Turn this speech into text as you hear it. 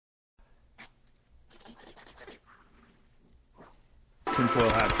tinfoil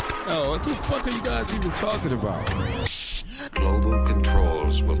hat. Oh, what the fuck are you guys even talking about? Global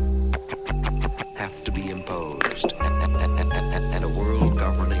controls will have to be imposed, and a world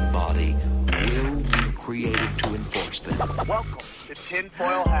governing body will be created to enforce them. Welcome to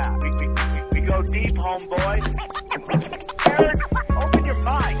Tinfoil Hat. We go deep, homeboy. Aaron, open your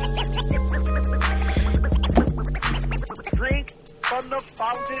mind. Drink from the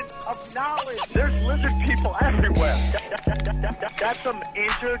fountain of knowledge. There's lizard people everywhere. That's some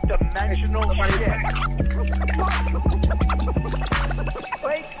interdimensional shit.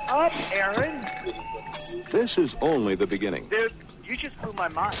 Wake up, Aaron. This is only the beginning. Dude, you just blew my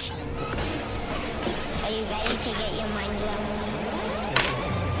mind. Are you ready to get your mind blown?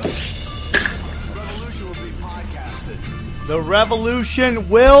 Revolution will be podcasted. The Revolution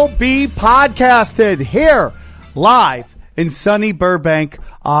will be podcasted here, live in sunny Burbank.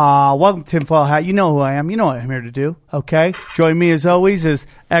 Welcome to Tinfoil Hat. You know who I am. You know what I'm here to do. Okay? Join me as always is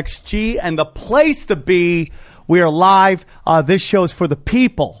XG and the place to be. We are live. This show is for the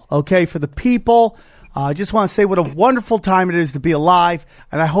people. Okay? For the people. I just want to say what a wonderful time it is to be alive,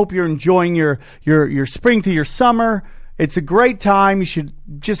 and I hope you're enjoying your spring to your summer. It's a great time. You should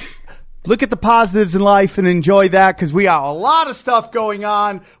just look at the positives in life and enjoy that, because we got a lot of stuff going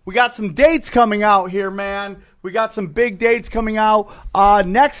on. We got some dates coming out here, man. We got some big dates coming out.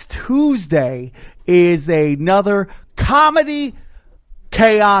 Next Tuesday is another Comedy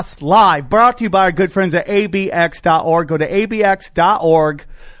Chaos Live, brought to you by our good friends at abx.org. Go to abx.org.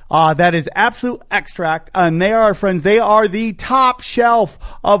 That is Absolute Extract, and they are our friends. They are the top shelf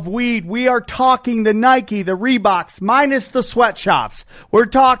of weed. We are talking the Nike, the Reeboks, minus the sweatshops. We're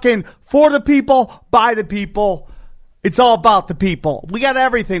talking for the people, by the people. It's all about the people. We got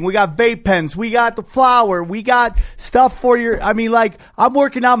everything. We got vape pens. We got the flour. We got stuff for your, I'm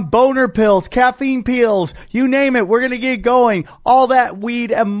working on boner pills, caffeine pills, you name it. We're going to get going. All that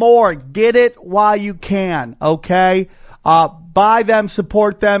weed and more. Get it while you can, okay? Buy them,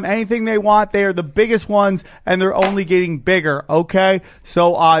 support them, anything they want. They are the biggest ones, and they're only getting bigger, okay?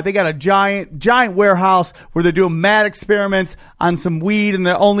 So they got a giant warehouse where they're doing mad experiments on some weed, and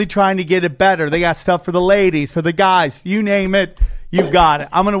they're only trying to get it better. They got stuff for the ladies, for the guys, you name it, you got it.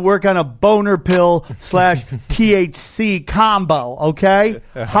 I'm going to work on a boner pill / THC combo, okay?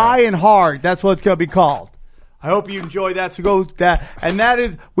 High and hard, that's what it's going to be called. I hope you enjoy that, so go with that. And that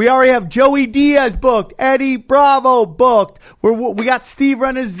is, we already have Joey Diaz booked, Eddie Bravo booked, we got Steve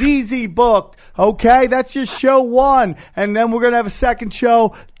Renazizi booked, okay? That's just show one. And then we're going to have a second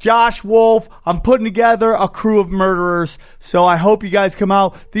show, Josh Wolf. I'm putting together a crew of murderers, so I hope you guys come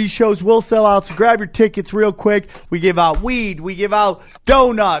out. These shows will sell out, so grab your tickets real quick. We give out weed, we give out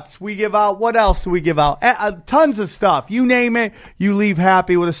donuts, we give out, what else do we give out? Tons of stuff. You name it, you leave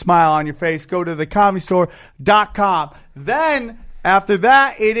happy with a smile on your face. Go to thecomedystore.com. Then, after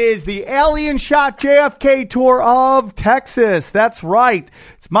that, it is the Alien Shot JFK Tour of Texas. That's right.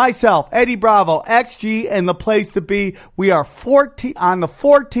 It's myself, Eddie Bravo, XG, and the place to be. We are on the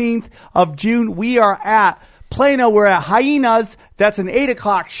 14th of June. We are at Plano. We're at Hyenas. That's an 8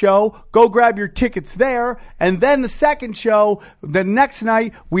 o'clock show. Go grab your tickets there. And then the second show, the next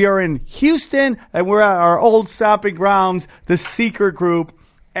night, we are in Houston, and we're at our old stomping grounds, the Secret Group.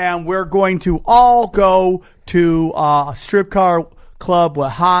 And we're going to all go to a strip club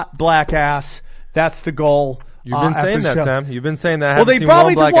with hot black ass. That's the goal. You've been saying that, Sam. You've been saying that. Well, they brought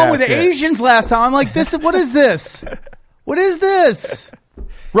me to one with the Asians last time. I'm like, what is this? What is this?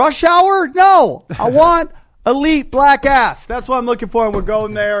 Rush Hour? No. I want elite black ass. That's what I'm looking for, and we're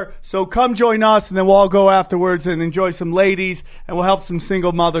going there. So come join us, and then we'll all go afterwards and enjoy some ladies, and we'll help some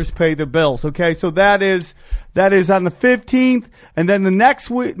single mothers pay their bills, okay? So that is on the 15th, and then the next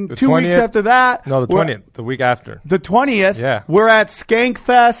week, 2 weeks after that. No, the 20th, the week after. The 20th. Yeah. We're at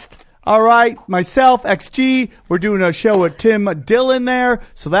Skankfest. All right, myself, XG, we're doing a show with Tim Dillon there,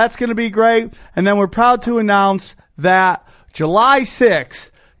 so that's going to be great. And then we're proud to announce that July 6th,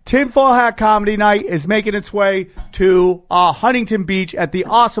 Tinfoil Hat Comedy Night is making its way to Huntington Beach at the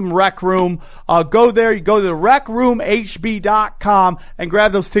awesome Rec Room. Go there. You go to the recroomhb.com and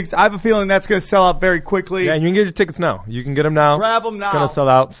grab those tickets. I have a feeling that's going to sell out very quickly. Yeah, and you can get your tickets now. You can get them now. Grab them now. It's going to sell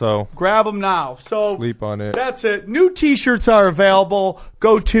out, so grab them now. So sleep on it. That's it. New T-shirts are available.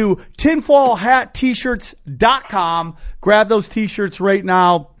 Go to tinfoilhattshirts.com. Grab those T-shirts right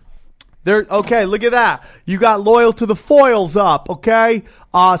now. Okay, look at that. You got Loyal to the Foils up, okay?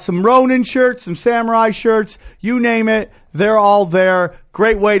 Some Ronin shirts, some Samurai shirts, you name it. They're all there.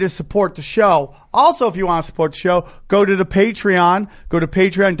 Great way to support the show. Also, if you want to support the show, go to the Patreon. Go to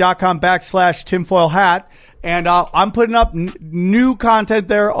patreon.com/tinfoilhat. And I'm putting up new content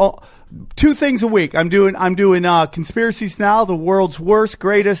there 2 things a week. I'm doing Conspiracies Now, the world's worst,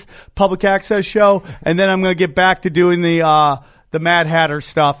 greatest public access show, and then I'm going to get back to doing the Mad Hatter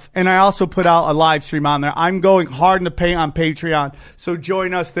stuff. And I also put out a live stream on there. I'm going hard in the paint on Patreon, so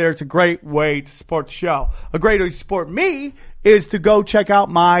join us there. It's a great way to support the show. A great way to support me is to go check out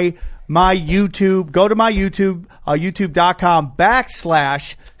my YouTube. Go to my YouTube,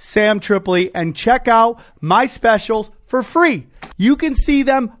 youtube.com/Sam Tripoli, and check out my specials for free. You can see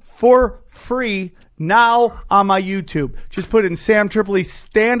them for free now on my YouTube. Just put in Sam Tripoli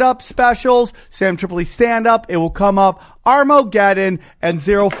stand-up specials, Sam Tripoli stand-up. It will come up. Armageddon and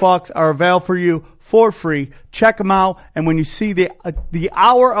Zero Fucks are available for you for free. Check them out. And when you see the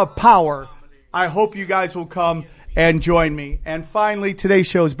Hour of Power, I hope you guys will come and join me. And finally, today's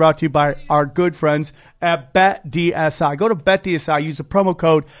show is brought to you by our good friends at BetDSI. Go to BetDSI, use the promo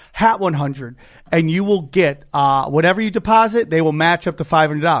code HAT100, and you will get whatever you deposit, they will match up to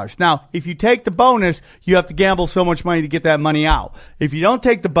 $500. Now, if you take the bonus, you have to gamble so much money to get that money out. If you don't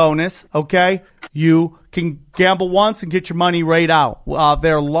take the bonus, okay, you can gamble once and get your money right out.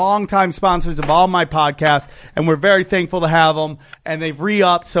 They're longtime sponsors of all my podcasts, and we're very thankful to have them. And they've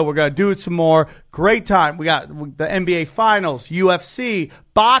re-upped, so we're going to do it some more. Great time. We got the NBA Finals, UFC,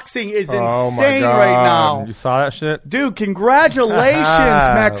 boxing is insane right now. You saw that shit? Dude, congratulations,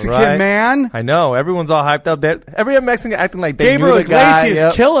 Mexican right? man. I know. Everyone's all hyped up. Every Mexican acting like they Gabriel knew the guy.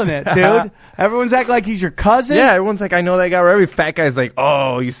 Iglesias is killing it, dude. Everyone's acting like he's your cousin. Yeah, everyone's like, I know that guy. Every fat guy's like,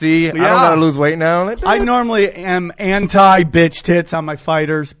 oh, you see? I don't got to lose weight now. Like, I normally am anti-bitch tits on my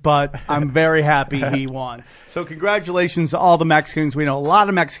fighters, but I'm very happy he won. So congratulations to all the Mexicans. We know a lot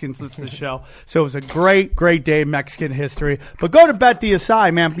of Mexicans listen to the show. So it was a great, great day in Mexican history. But go to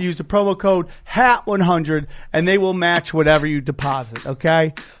BetDSI, man. Use the promo code HAT100, and they will match whatever you deposit,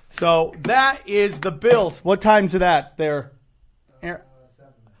 okay? So that is the Bills. What time's it at there?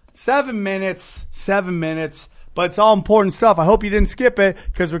 7 minutes. 7 minutes. But it's all important stuff. I hope you didn't skip it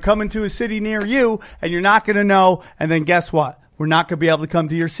because we're coming to a city near you, and you're not going to know. And then guess what? We're not going to be able to come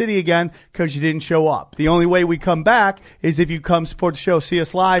to your city again because you didn't show up. The only way we come back is if you come support the show, see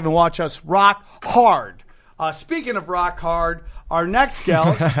us live, and watch us rock hard. Speaking of rock hard, our next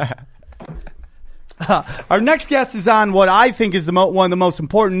guest, is on what I think is one of the most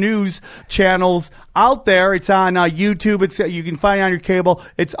important news channels out there. It's on YouTube. You can find it on your cable.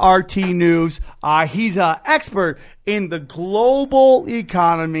 It's RT News. He's an expert in the global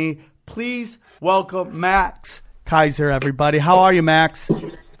economy. Please welcome Max Keiser, everybody. How are you, Max?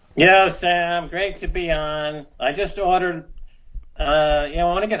 Yo, Sam. Great to be on. I just ordered, I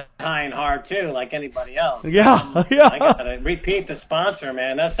want to get high and hard, too, like anybody else. Yeah. I got to repeat the sponsor,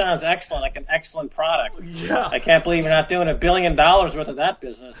 man. That sounds excellent, like an excellent product. Yeah. I can't believe you're not doing $1 billion worth of that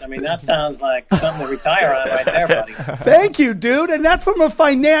business. I mean, that sounds like something to retire on right there, buddy. Thank you, dude. And that's from a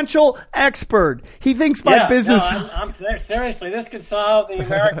financial expert. He thinks my business... No, I'm seriously, this could solve the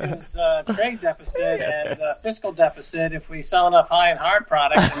Americans' trade deficit and fiscal deficit if we sell enough high and hard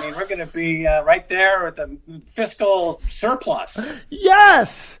products. I mean, we're going to be right there with the fiscal surplus.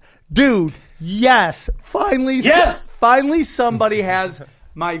 Yes, dude. Yes. Finally somebody has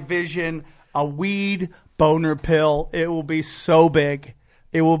my vision. A weed boner pill. It will be so big.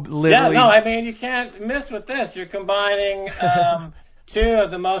 It will literally. Yeah, no, I mean, you can't miss with this. You're combining two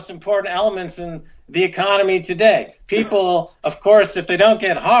of the most important elements in the economy today. People, of course, if they don't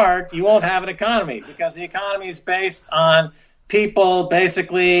get hard, you won't have an economy because the economy is based on people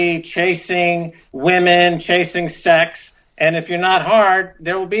basically chasing women, chasing sex. And if you're not hard,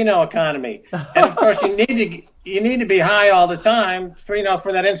 there will be no economy. And of course, you need to be high all the time for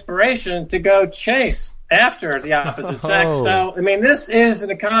that inspiration to go chase after the opposite sex. So I mean, this is an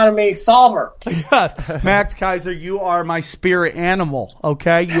economy solver. Yes. Max Keiser, you are my spirit animal.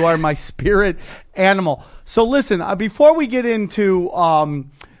 Okay, you are my spirit animal. So listen, before we get into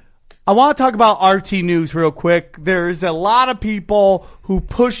I want to talk about RT News real quick. There's a lot of people who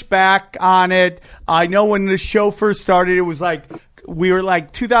push back on it. I know when the show first started, it was like we were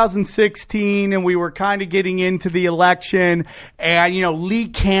like 2016 and we were kind of getting into the election, and Lee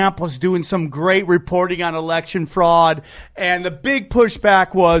Camp was doing some great reporting on election fraud, and the big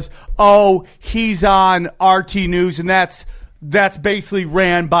pushback was, he's on RT News, and that's basically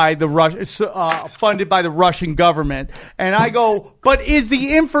ran by the funded by the Russian government. And I go, but is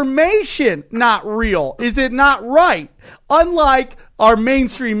the information not real? Is it not right? Unlike our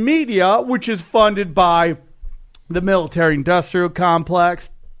mainstream media, which is funded by the military-industrial complex,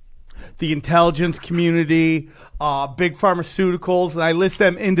 the intelligence community, big pharmaceuticals, and I list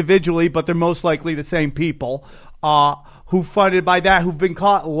them individually, but they're most likely the same people who funded by that, who've been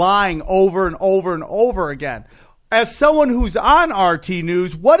caught lying over and over and over again. as someone who's on RT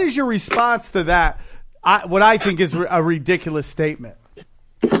News, what is your response to that? What I think is a ridiculous statement.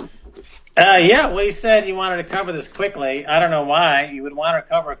 Yeah, well, you said you wanted to cover this quickly. I don't know why you would want to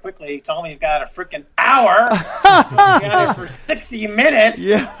cover it quickly. You told me you've got a freaking hour. We got it for 60 minutes.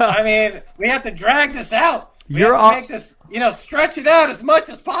 Yeah. I mean, we have to drag this out. We You're have to make this, stretch it out as much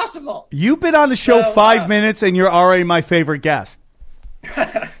as possible. You've been on the show 5 minutes, and you're already my favorite guest.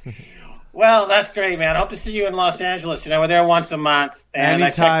 Well, that's great, man. I hope to see you in Los Angeles. We're there once a month, and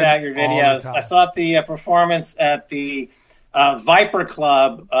Anytime, I checked out your videos. I thought the performance at the Viper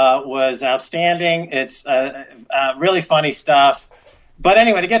Club was outstanding. It's really funny stuff. But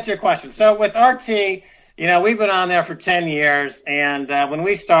anyway, to get to your question. So with RT, we've been on there for 10 years, and when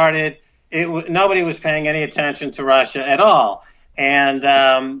we started, nobody was paying any attention to Russia at all. And,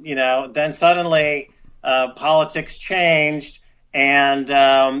 then suddenly politics changed. And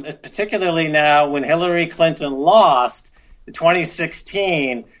particularly now when Hillary Clinton lost in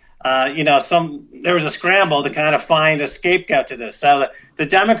 2016, there was a scramble to kind of find a scapegoat to this. So the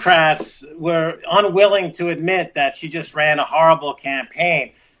Democrats were unwilling to admit that she just ran a horrible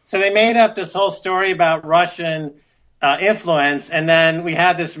campaign. So they made up this whole story about Russian influence. And then we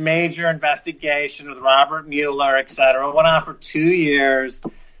had this major investigation with Robert Mueller, et cetera. It went on for 2 years.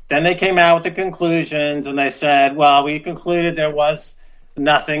 Then they came out with the conclusions, and they said, well, we concluded there was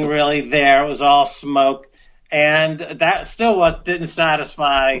nothing really there. It was all smoke. And that still didn't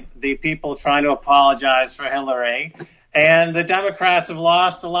satisfy the people trying to apologize for Hillary. And the Democrats have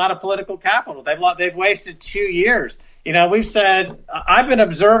lost a lot of political capital. They've wasted 2 years. We've said, I've been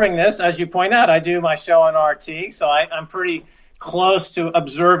observing this, as you point out. I do my show on RT, so I'm pretty close to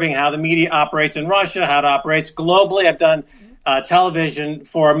observing how the media operates in Russia, how it operates globally. I've done television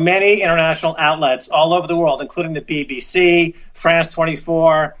for many international outlets all over the world, including the BBC, France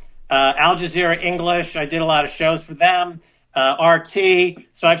 24, Al Jazeera English. I did a lot of shows for them, RT.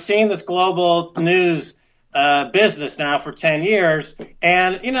 So I've seen this global news business now for 10 years.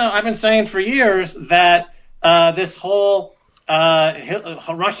 And, I've been saying for years that this whole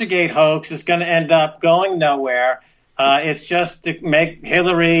Russiagate hoax is going to end up going nowhere. It's just to make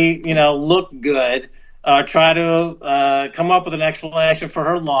Hillary, look good. Try to come up with an explanation for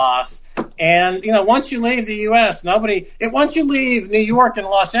her loss. And, once you leave the U.S., once you leave New York and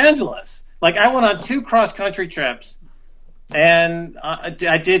Los Angeles, like I went on 2 cross-country trips, and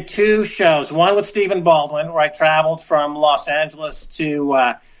I did 2 shows, one with Stephen Baldwin, where I traveled from Los Angeles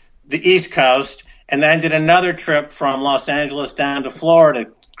to the East Coast, and then did another trip from Los Angeles down to Florida,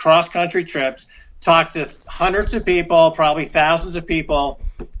 cross-country trips, talked to hundreds of people, probably thousands of people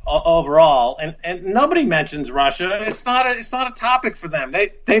overall, and nobody mentions Russia. It's not a topic for them.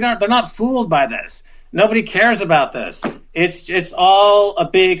 They're not fooled by this. Nobody cares about this. It's all a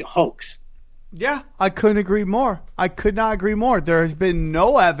big hoax. Yeah, I couldn't agree more. I could not agree more. There has been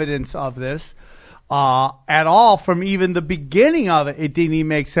no evidence of this at all from even the beginning of it. It didn't even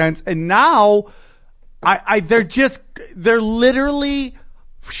make sense. And now they're literally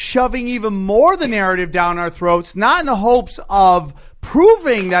shoving even more the narrative down our throats, not in the hopes of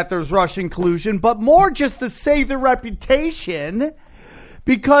proving that there's Russian collusion, but more just to save their reputation,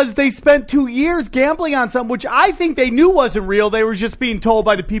 because they spent 2 years gambling on something which I think they knew wasn't real. They were just being told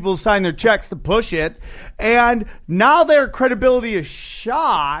by the people who signed their checks to push it. And now their credibility is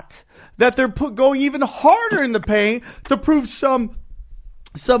shot, that they're going even harder in the paint to prove some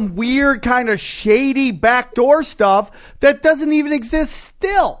weird kind of shady backdoor stuff that doesn't even exist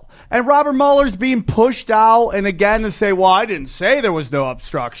still. And Robert Mueller's being pushed out, and again to say, well, I didn't say there was no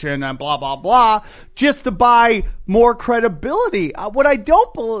obstruction and blah, blah, blah, just to buy more credibility. What I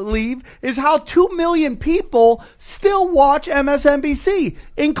don't believe is how 2 million people still watch MSNBC,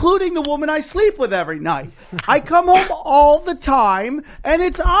 including the woman I sleep with every night. I come home all the time, and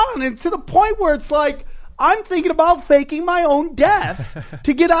it's on, and to the point where it's like, I'm thinking about faking my own death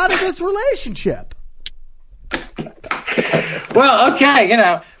to get out of this relationship. Well, okay,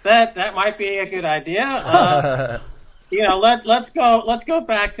 that might be a good idea. Let's go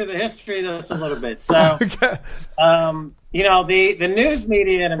back to the history of this a little bit. So, Okay. The news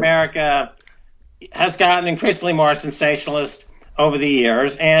media in America has gotten increasingly more sensationalist over the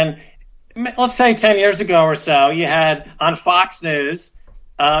years. And let's say 10 years ago or so, you had on Fox News,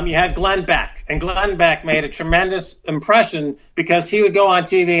 you had Glenn Beck. And Glenn Beck made a tremendous impression because he would go on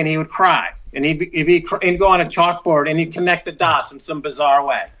TV and he would cry. And he'd go on a chalkboard and he'd connect the dots in some bizarre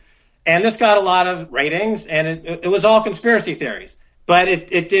way. And this got a lot of ratings, and it was all conspiracy theories. But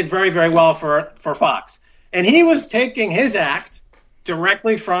it did very, very well for Fox. And he was taking his act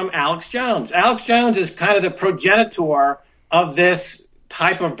directly from Alex Jones. Alex Jones is kind of the progenitor of this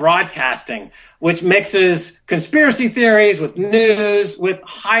type of broadcasting, which mixes conspiracy theories with news, with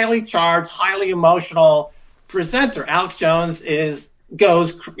highly charged, highly emotional presenter. Alex Jones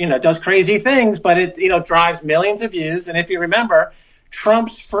does crazy things, but it drives millions of views. And if you remember,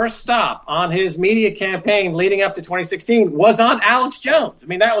 Trump's first stop on his media campaign leading up to 2016 was on Alex Jones. I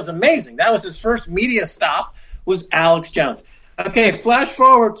mean, that was amazing. That was his first media stop, was Alex Jones. Okay, flash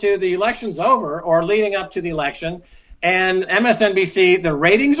forward to the election's over, or leading up to the election, and MSNBC, the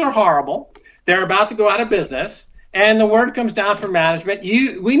ratings are horrible. They're about to go out of business, and the word comes down from management.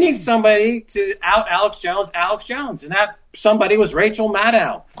 We need somebody to out Alex Jones, and that somebody was Rachel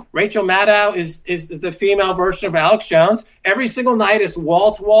Maddow. Rachel Maddow is the female version of Alex Jones. Every single night is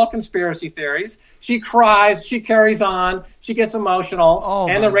wall-to-wall conspiracy theories. She cries, she carries on, she gets emotional,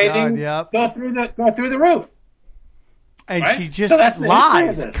 and the ratings go through the roof. And right? she just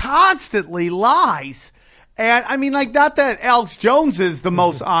lies, constantly lies. And I mean, like, not that Alex Jones is the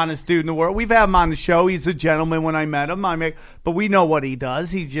most honest dude in the world. We've had him on the show. He's a gentleman when I met him. But we know what he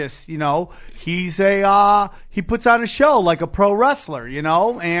does. He just, he's he puts on a show like a pro wrestler,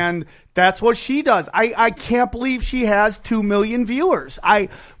 and that's what she does. I can't believe she has 2 million viewers.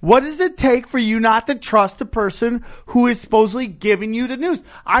 What does it take for you not to trust the person who is supposedly giving you the news?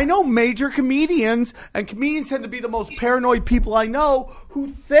 I know major comedians, and comedians tend to be the most paranoid people I know,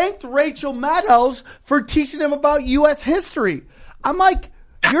 who thanked Rachel Maddow for teaching them about U.S. history. I'm like,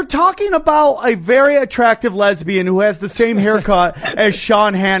 you're talking about a very attractive lesbian who has the same haircut as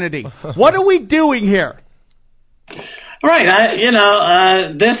Sean Hannity. What are we doing here? Right.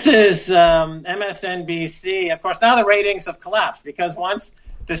 This is MSNBC. Of course, now the ratings have collapsed because once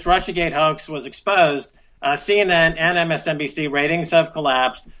this Russiagate hoax was exposed, CNN and MSNBC ratings have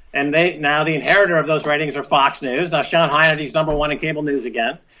collapsed, and now the inheritor of those ratings are Fox News. Now Sean Hannity's number one in cable news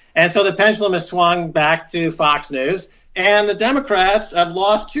again. And so the pendulum has swung back to Fox News, and the Democrats have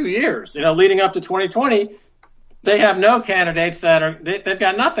lost 2 years. Leading up to 2020, they have no candidates they've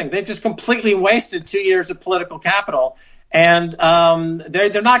got nothing. They've just completely wasted 2 years of political capital. And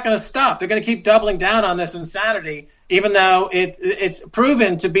they're not going to stop. They're going to keep doubling down on this insanity, even though it's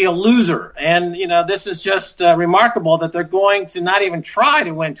proven to be a loser. And, this is just remarkable that they're going to not even try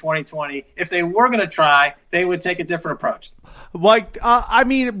to win 2020. If they were going to try, they would take a different approach. Like,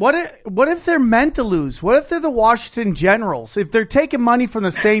 what if they're meant to lose? What if they're the Washington Generals? If they're taking money from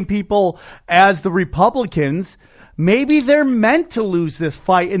the same people as the Republicans, maybe they're meant to lose this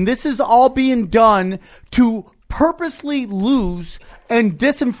fight. And this is all being done to purposely lose and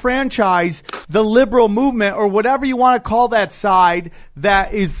disenfranchise the liberal movement, or whatever you want to call that side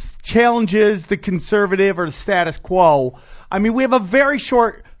that challenges the conservative or the status quo. I mean, we have a very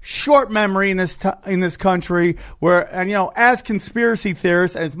short memory in this country where, and as conspiracy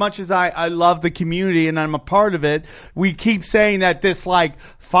theorists, as much as I love the community and I'm a part of it, we keep saying that this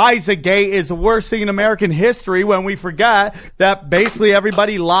FISA gate is the worst thing in American history, when we forget that basically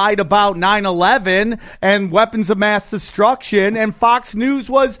everybody lied about 9/11 and weapons of mass destruction, and Fox News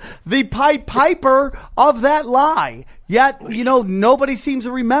was the Pied Piper of that lie. Yet, nobody seems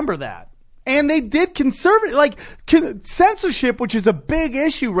to remember that. And they did censorship, which is a big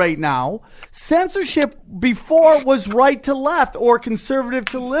issue right now. Censorship before was right to left or conservative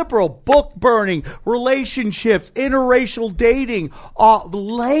to liberal. Book burning, relationships, interracial dating, the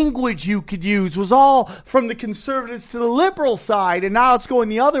language you could use was all from the conservatives to the liberal side. And now it's going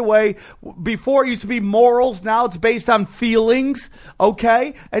the other way. Before it used to be morals. Now it's based on feelings.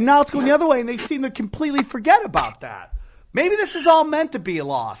 Okay? And now it's going the other way. And they seem to completely forget about that. Maybe this is all meant to be a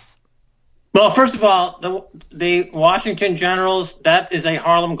loss. Well, first of all, the Washington Generals, that is a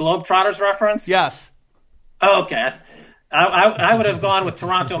Harlem Globetrotters reference? Yes. Oh, okay. I would have gone with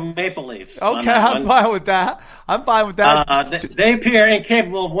Toronto Maple Leafs. Okay, I'm fine with that. They appear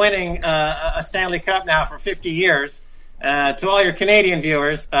incapable of winning a Stanley Cup now for 50 years. To all your Canadian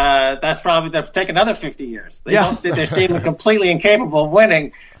viewers, they'll take another 50 years. They seem completely incapable of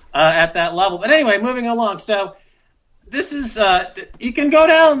winning at that level. But anyway, moving along. So this is you can go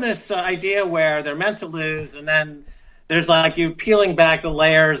down this idea where they're meant to lose, and then there's you peeling back the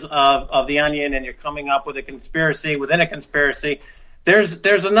layers of the onion, and you're coming up with a conspiracy within a conspiracy.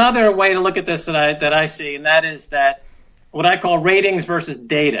 There's another way to look at this that I see, and that is that what I call ratings versus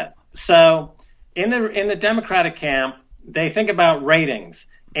data. So in the Democratic camp, they think about ratings,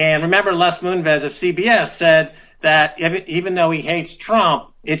 and remember Les Moonves of CBS said that even though he hates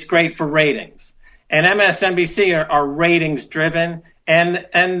Trump, it's great for ratings. And MSNBC are ratings driven, and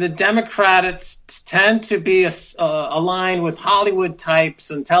the Democrats tend to be aligned with Hollywood types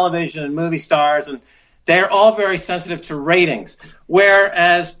and television and movie stars, and They're all very sensitive to ratings.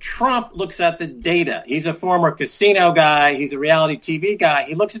 Whereas Trump looks at the data. He's a former casino guy. He's a reality TV guy.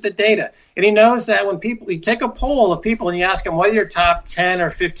 He looks at the data. And he knows that when you take a poll of people and you ask them what are your top 10 or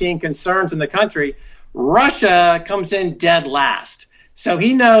 15 concerns in the country, Russia comes in dead last. So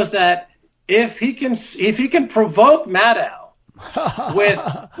he knows that if he can provoke Maddow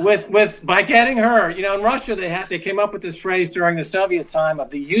with by getting her, in Russia they came up with this phrase during the Soviet time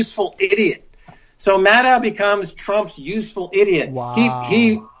of the useful idiot. So Maddow becomes Trump's useful idiot. Wow.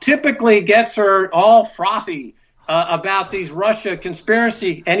 He typically gets her all frothy about these Russia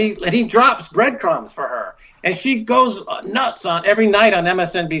conspiracy, and he drops breadcrumbs for her, and she goes nuts on every night on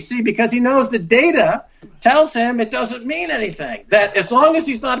MSNBC because he knows the data tells him it doesn't mean anything. That as long as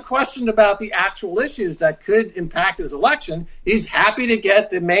he's not questioned about the actual issues that could impact his election, he's happy to get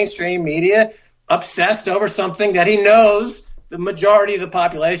the mainstream media obsessed over something that he knows the majority of the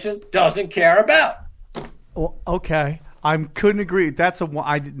population doesn't care about. Well, okay. I couldn't agree.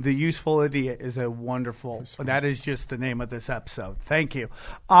 The useful idiot is a wonderful. That is just the name of this episode. Thank you.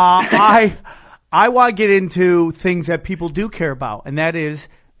 I want to get into things that people do care about, and that is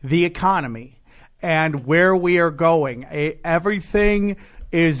the economy and where we are going. Everything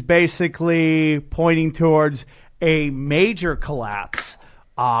is basically pointing towards a major collapse.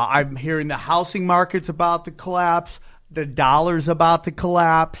 I'm hearing the housing market's about to collapse. The dollar's about to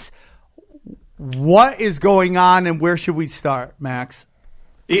collapse. What is going on, and where should we start, Max?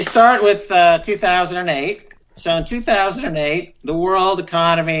 You start with 2008. So in 2008, the world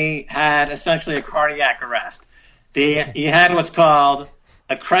economy had essentially a cardiac arrest. You had what's called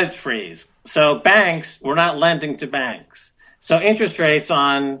a credit freeze. So banks were not lending to banks. So interest rates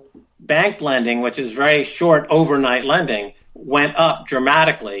on bank lending, which is very short overnight lending, went up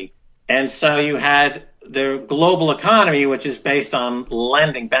dramatically. And so you had the global economy, which is based on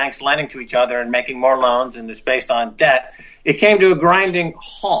lending, banks lending to each other and making more loans, and is based on debt. It came to a grinding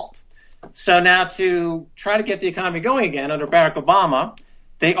halt. So now to try to get the economy going again under Barack Obama,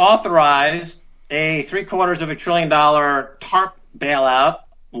 they authorized a $750 billion TARP bailout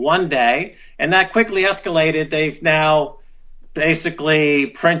one day, and that quickly escalated. They've now basically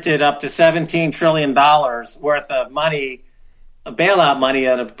printed up to $17 trillion worth of money, bailout money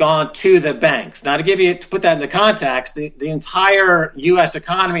that have gone to the banks. Now, to put that in the context, the entire U.S.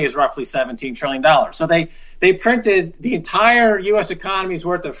 economy is roughly $17 trillion. So they printed the entire U.S. economy's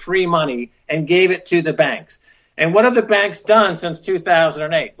worth of free money and gave it to the banks. And what have the banks done since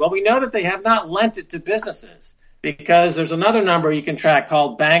 2008? Well, we know that they have not lent it to businesses because there's another number you can track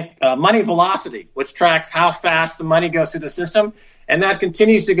called bank money velocity, which tracks how fast the money goes through the system, and that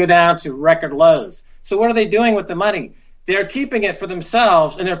continues to go down to record lows. So what are they doing with the money? They're keeping it for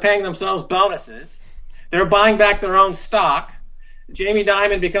themselves, and they're paying themselves bonuses. They're buying back their own stock. Jamie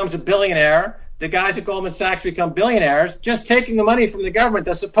Dimon becomes a billionaire. The guys at Goldman Sachs become billionaires, just taking the money from the government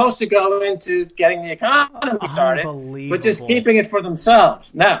that's supposed to go into getting the economy started, but just keeping it for themselves.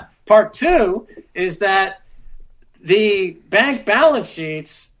 Now, part two is that the bank balance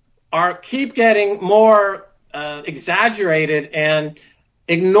sheets keep getting more exaggerated and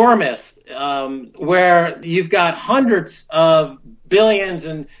enormous, where you've got hundreds of billions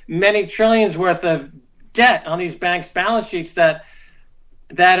and many trillions worth of debt on these banks' balance sheets that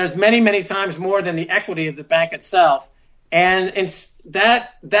is many, many times more than the equity of the bank itself. And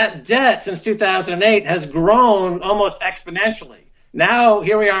that debt since 2008 has grown almost exponentially. Now,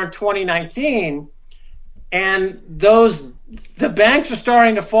 here we are in 2019, and the banks are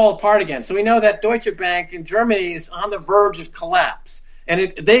starting to fall apart again. So we know that Deutsche Bank in Germany is on the verge of collapse.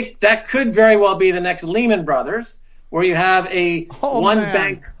 And that could very well be the next Lehman Brothers, where you have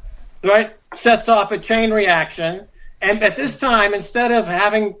bank, right, sets off a chain reaction. And at this time, instead of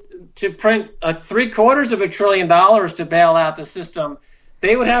having to print $750 billion to bail out the system,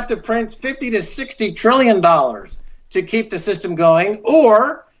 they would have to print $50 to $60 trillion to keep the system going.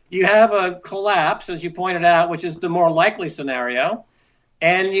 Or you have a collapse, as you pointed out, which is the more likely scenario,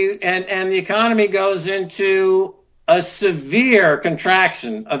 and the economy goes into a severe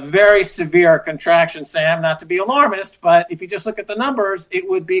contraction, a very severe contraction, Sam, not to be alarmist, but if you just look at the numbers, it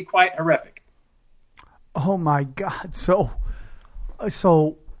would be quite horrific. Oh my God. So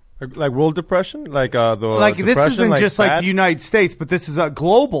like world depression? Like this isn't like just bad? like the United States, but this is a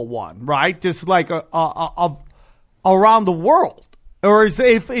global one, right? Just like around the world. Or if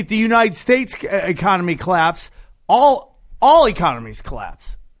the United States economy collapse, all economies collapse.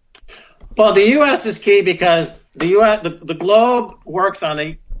 Well, the U.S. is key because the globe works on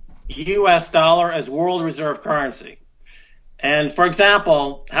the U.S. dollar as world reserve currency. And for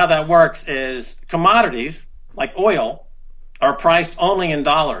example, how that works is commodities like oil are priced only in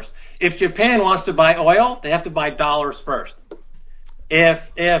dollars. if Japan wants to buy oil, they have to buy dollars first.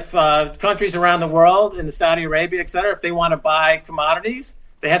 If countries around the world, in Saudi Arabia, et cetera, if they want to buy commodities,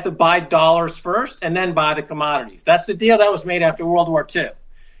 they have to buy dollars first and then buy the commodities. That's the deal that was made after World War II.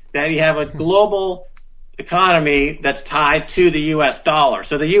 That you have a global economy that's tied to the U.S. dollar.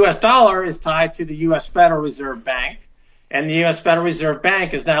 So the U.S. dollar is tied to the U.S. Federal Reserve Bank, and the U.S. Federal Reserve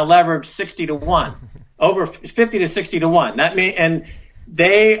Bank is now leveraged 60 to 1, over 50 to 60 to 1. And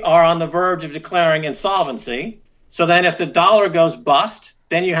they are on the verge of declaring insolvency. So then if the dollar goes bust,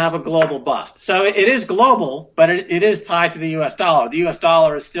 then you have a global bust. So it is global, but it is tied to the U.S. dollar. The U.S.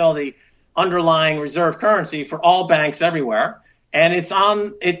 dollar is still the underlying reserve currency for all banks everywhere. And it's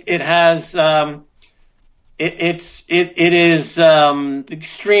on, it is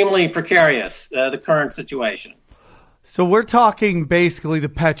extremely precarious, the current situation. So we're talking basically the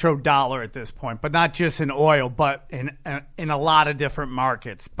petrodollar at this point, but not just in oil, but in a lot of different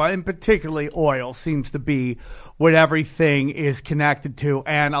markets. But in particularly oil seems to be what everything is connected to,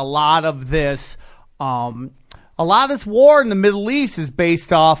 and a lot of this war in the Middle East is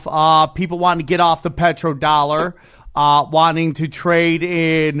based off people wanting to get off the petrodollar. Wanting to trade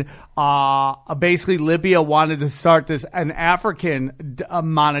in, basically Libya wanted to start an African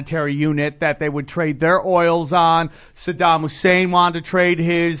monetary unit that they would trade their oils on. Saddam Hussein wanted to trade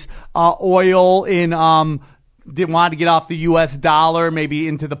his oil in, didn't want to get off the U.S. dollar, maybe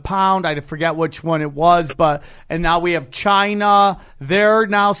into the pound. I forget which one it was, and now we have China. They're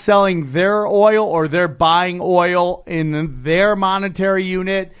now selling their oil, or they're buying oil in their monetary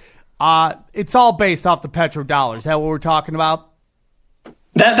unit. It's all based off the petrodollar. Is that what we're talking about?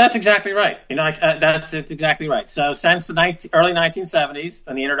 That's exactly right. It's exactly right. So since the early 1970s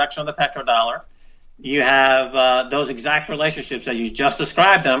and the introduction of the petrodollar, you have those exact relationships as you just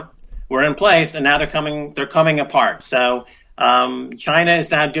described them were in place, and now they're coming apart. So China is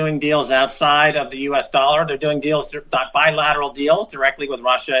now doing deals outside of the U.S. dollar. They're doing bilateral deals directly with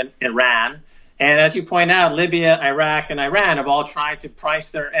Russia and Iran. And as you point out, Libya, Iraq, and Iran have all tried to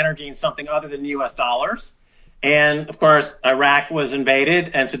price their energy in something other than U.S. dollars. And, of course, Iraq was invaded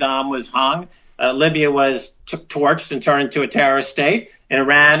and Saddam was hung. Libya was torched and turned into a terrorist state. And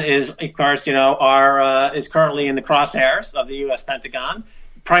Iran is, of course, is currently in the crosshairs of the U.S. Pentagon,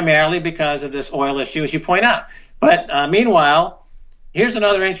 primarily because of this oil issue, as you point out. But meanwhile, here's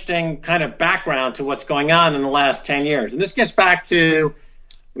another interesting kind of background to what's going on in the last 10 years. And this gets back to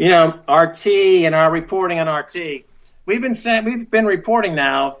RT and our reporting on RT. We've been reporting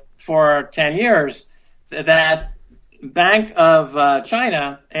now for 10 years that Bank of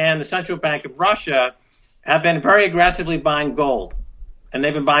China and the Central Bank of Russia have been very aggressively buying gold, and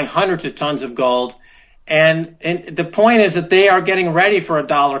they've been buying hundreds of tons of gold. And the point is that they are getting ready for a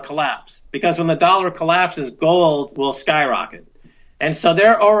dollar collapse, because when the dollar collapses, gold will skyrocket. And so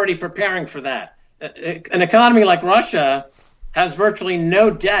they're already preparing for that. An economy like Russia has virtually no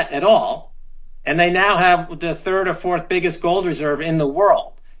debt at all, and they now have the third or fourth biggest gold reserve in the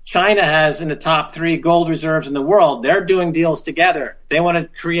world. China has in the top 3 gold reserves in the world. They're doing deals together. They want to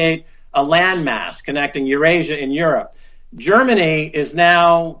create a landmass connecting Eurasia and Europe. Germany is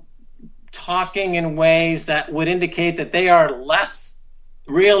now talking in ways that would indicate that they are less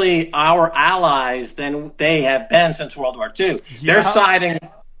really our allies than they have been since World War II. Yeah. They're siding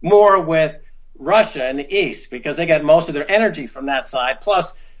more with Russia in the east because they get most of their energy from that side.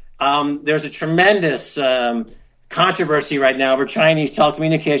 Plus, there's a tremendous controversy right now over Chinese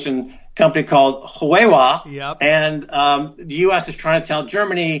telecommunication company called Huawei. Yep. And the U.S. is trying to tell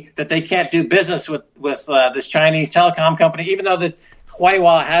Germany that they can't do business with this Chinese telecom company, even though the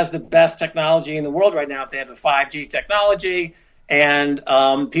Huawei has the best technology in the world right now. They have the 5G technology, and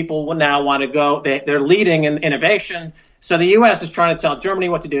people will now want to go. They're leading in innovation. So the U.S. is trying to tell Germany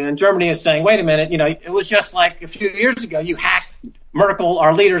what to do, and Germany is saying, wait a minute, it was just like a few years ago you hacked Merkel,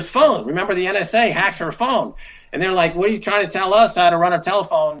 our leader's phone. Remember, the NSA hacked her phone. And they're like, what are you trying to tell us how to run a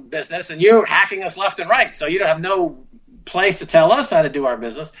telephone business? And you're hacking us left and right. So you don't have no place to tell us how to do our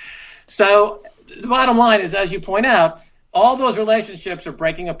business. So the bottom line is, as you point out, all those relationships are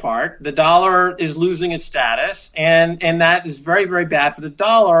breaking apart. The dollar is losing its status, and that is very, very bad for the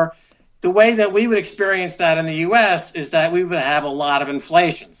dollar. The way that we would experience that in the U.S. is that we would have a lot of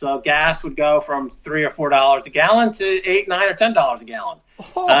inflation. So gas would go from $3 or $4 a gallon to $8, $9, or $10 a gallon.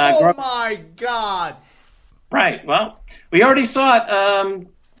 Oh, my God. Right. Well, we already saw it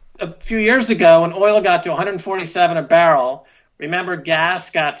a few years ago when oil got to $147 a barrel. Remember,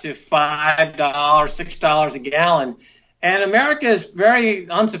 gas got to $5, $6 a gallon. And America is very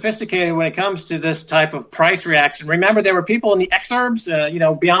unsophisticated when it comes to this type of price reaction. Remember, there were people in the exurbs,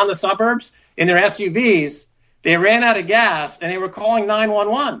 beyond the suburbs, in their SUVs. They ran out of gas, and they were calling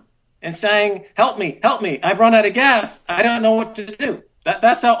 911. and saying, help me, I've run out of gas. I don't know what to do.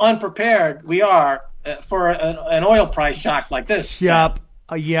 That's how unprepared we are for an oil price shock like this. Yep.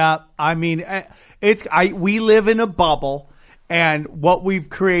 Yeah. I mean, we live in a bubble. And what we've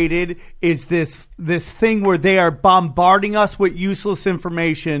created is this thing where they are bombarding us with useless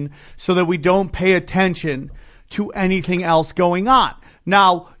information so that we don't pay attention to anything else going on.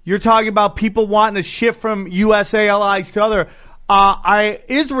 Now, you're talking about people wanting to shift from USA allies to other.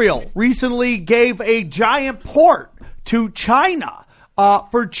 Israel recently gave a giant port to China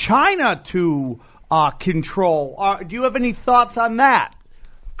for China to control. Do you have any thoughts on that?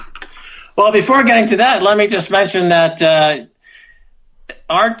 Well, before getting to that, let me just mention that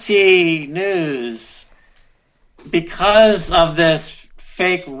RT News, because of this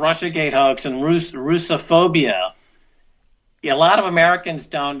fake Russiagate hoax and Russophobia, a lot of Americans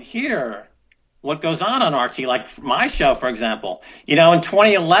don't hear what goes on RT, like my show, for example. In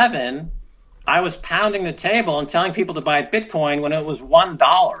 2011, I was pounding the table and telling people to buy Bitcoin when it was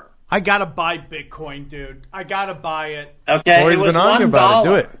 $1. I got to buy Bitcoin, dude. I got to buy it. Okay, Boy's it was been on you $1. about it.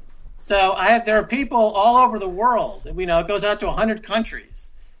 Do it. So there are people all over the world. It goes out to 100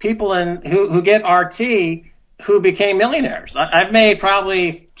 countries. People who get RT who became millionaires. I've made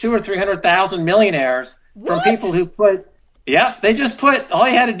probably 200,000 or 300,000 millionaires from people who put. Yeah, they just put. All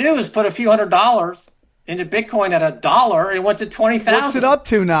you had to do is put a few $100s into Bitcoin at $1, and it went to 20,000. What's it up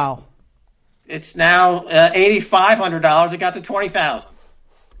to now? It's now $8,500. It got to 20,000.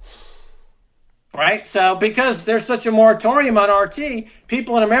 Right? So because there's such a moratorium on RT,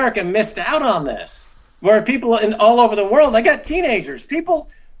 people in America missed out on this. Where people all over the world, I got teenagers,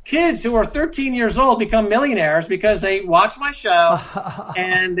 kids who are 13 years old become millionaires because they watch my show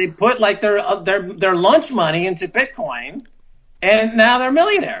and they put like their lunch money into Bitcoin, and now they're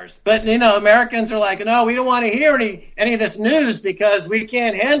millionaires. But Americans are like, no, we don't want to hear any of this news because we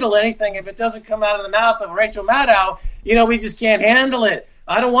can't handle anything if it doesn't come out of the mouth of Rachel Maddow. We just can't handle it.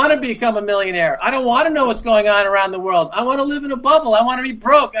 I don't want to become a millionaire. I don't want to know what's going on around the world. I want to live in a bubble. I want to be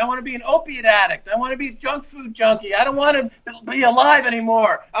broke. I want to be an opiate addict. I want to be a junk food junkie. I don't want to be alive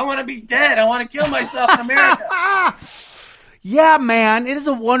anymore. I want to be dead. I want to kill myself in America. Yeah, man. It is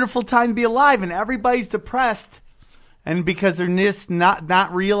a wonderful time to be alive, and everybody's depressed. And because they're just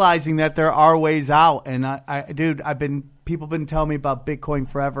not realizing that there are ways out. And people been telling me about Bitcoin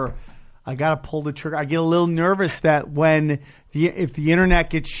forever. I got to pull the trigger. I get a little nervous that if the internet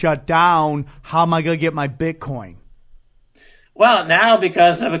gets shut down, how am I going to get my Bitcoin? Well, now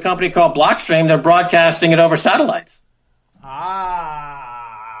because of a company called Blockstream, they're broadcasting it over satellites.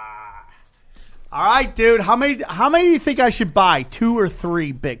 Ah. All right, dude. How many do you think I should buy? 2 or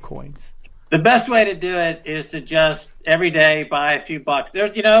 3 Bitcoins? The best way to do it is to just every day buy a few bucks. There's,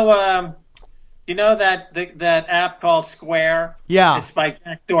 that app called Square? Yeah. It's by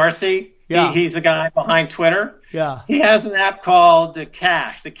Jack Dorsey. Yeah. He's the guy behind Twitter. Yeah. He has an app called the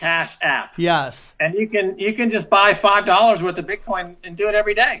Cash app. Yes. And you can just buy $5 worth of Bitcoin and do it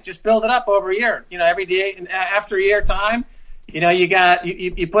every day. Just build it up over a year. Every day after a year time,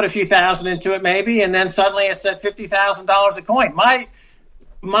 you put a few thousand into it maybe, and then suddenly it's at $50,000 a coin.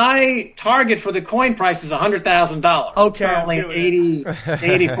 My target for the coin price is $100,000. Okay. It's currently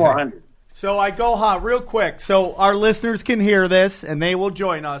 8,400. So I go real quick so our listeners can hear this and they will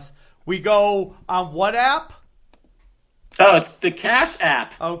join us. We go on what app? Oh, it's the Cash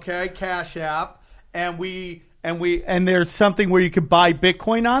app. Okay, Cash app. And there's something where you could buy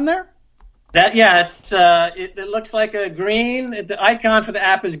Bitcoin on there? It looks like a green. The icon for the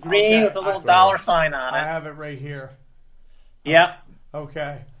app is green with a little dollar sign on it. I have it right here. Yep.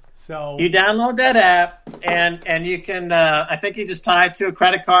 Okay. So you download that app and you can I think you just tie it to a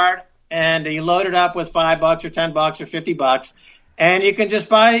credit card and you load it up with $5 or $10 or $50. And you can just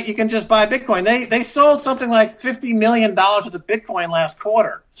buy Bitcoin. They sold something like $50 million worth of Bitcoin last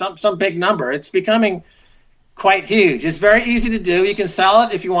quarter. Some big number. It's becoming quite huge. It's very easy to do. You can sell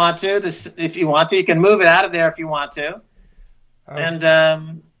it if you want to. You can move it out of there if you want to. And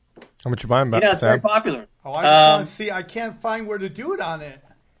how much you buying? It's very popular. Oh, I just want to see. I can't find where to do it on it.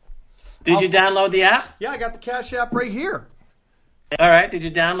 Did you download the app? Yeah, I got the Cash app right here. All right. Did you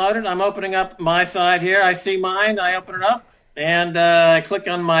download it? I'm opening up my side here. I see mine. I open it up. And I click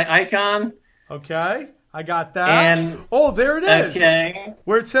on my icon. Okay, I got that. And there it is. Okay.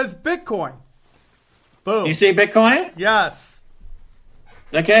 Where it says Bitcoin. Boom. You see Bitcoin? Yes.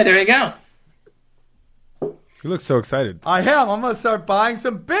 Okay, there you go. You look so excited. I am. I'm going to start buying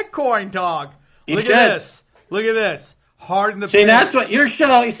some Bitcoin, dog. Look should. at this. Look at this. Hard in the See, paint. that's what your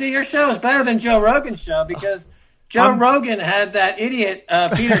show. You see, your show is better than Joe Rogan's show because Joe Rogan had that idiot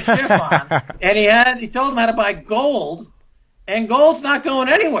Peter Schiff on, and he told him how to buy gold. And gold's not going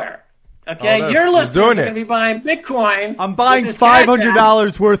anywhere. Okay, your listeners are going to be buying Bitcoin. I'm buying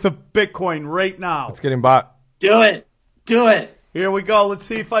 $500 worth of Bitcoin right now. It's getting bought. Do it. Here we go. Let's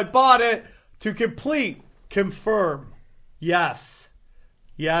see if I bought it. To complete, confirm. Yes,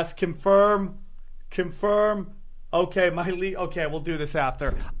 confirm. Okay, okay, we'll do this after.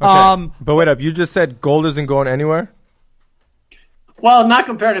 Okay. But wait up, you just said gold isn't going anywhere? Well, not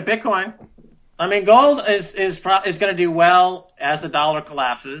compared to Bitcoin. I mean, gold is going to do well as the dollar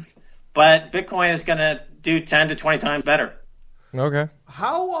collapses, but Bitcoin is going to do 10 to 20 times better. Okay.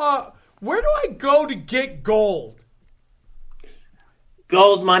 Where do I go to get gold?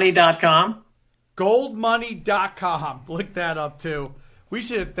 Goldmoney.com. Goldmoney.com. Look that up too. We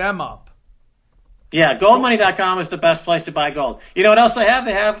should hit them up. Yeah, goldmoney.com is the best place to buy gold. You know what else they have?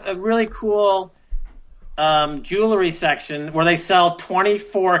 They have a really cool jewelry section where they sell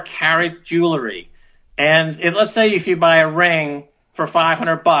 24-karat jewelry. And let's say if you buy a ring for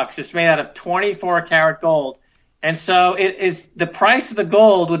 $500, it's made out of 24-karat gold. And so the price of the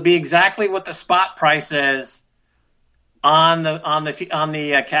gold would be exactly what the spot price is on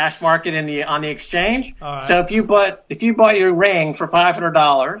the cash market on the exchange. Right. So if you bought your ring for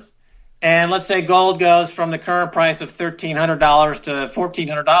 $500, and let's say gold goes from the current price of $1,300 to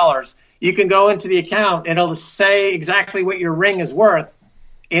 $1,400, you can go into the account and it'll say exactly what your ring is worth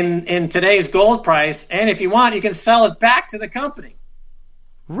in today's gold price. And if you want, you can sell it back to the company.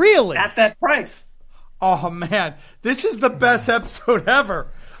 Really? At that price. Oh man, this is the best episode ever.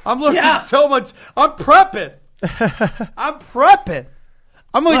 I'm looking so much. I'm prepping.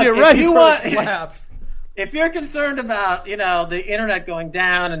 I'm going to get ready for a collapse. If you're concerned about, the internet going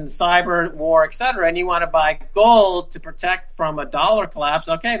down and cyber war, et cetera, and you want to buy gold to protect from a dollar collapse,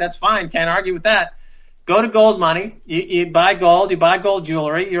 okay, that's fine. Can't argue with that. Go to Gold Money. You buy gold. You buy gold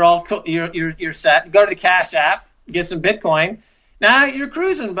jewelry. You're set. You go to the Cash App. Get some Bitcoin. Now you're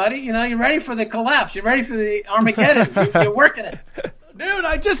cruising, buddy. You're ready for the collapse. You're ready for the Armageddon. You're working it. Dude,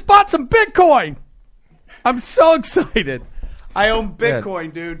 I just bought some Bitcoin. I'm so excited. I own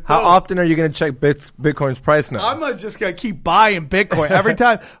Bitcoin, dude. How often are you going to check Bitcoin's price now? I'm just going to keep buying Bitcoin. Every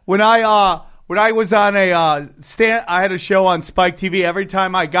time when I was on I had a show on Spike TV. Every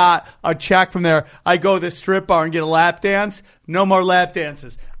time I got a check from there, I go to the strip bar and get a lap dance. No more lap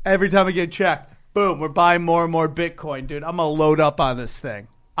dances. Every time I get a check, boom, we're buying more and more Bitcoin, dude. I'm going to load up on this thing.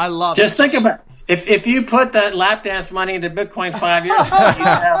 I love it. Just think about it. If you put that lap dance money into Bitcoin 5 years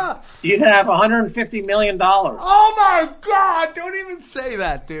ago, you'd have $150 million. Oh my God! Don't even say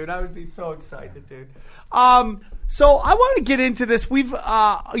that, dude. I would be so excited, dude. So I want to get into this.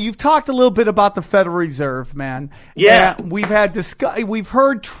 You've talked a little bit about the Federal Reserve, man. Yeah. And we've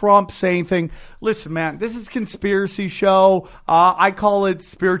heard Trump saying things. Listen, man, this is a conspiracy show. I call it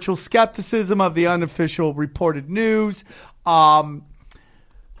spiritual skepticism of the unofficial reported news.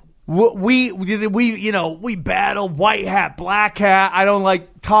 We battle white hat, black hat. I don't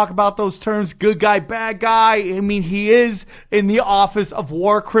like talk about those terms. Good guy, bad guy. I mean, he is in the office of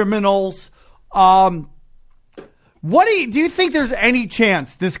war criminals. Do you think there's any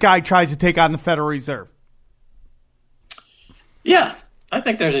chance this guy tries to take on the Federal Reserve? Yeah, I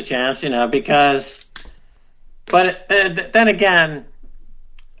think there's a chance, but then again,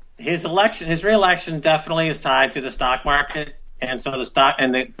 his re-election definitely is tied to the stock market. And so the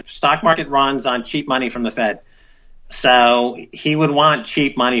stock market runs on cheap money from the Fed. So he would want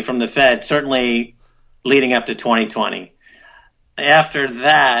cheap money from the Fed, certainly leading up to 2020. After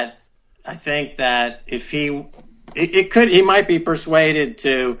that, I think that if he might be persuaded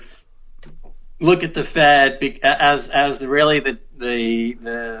to look at the Fed as really the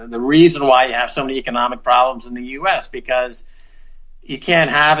reason why you have so many economic problems in the U.S., because you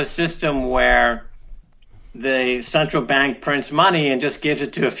can't have a system where the central bank prints money and just gives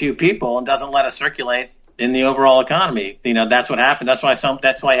it to a few people and doesn't let it circulate in the overall economy. That's what happened. That's why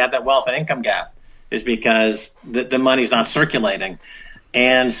you have that wealth and income gap, is because the money's not circulating.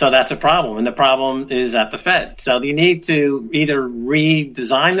 And so that's a problem. And the problem is at the Fed. So you need to either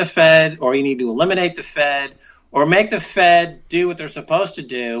redesign the Fed, or you need to eliminate the Fed, or make the Fed do what they're supposed to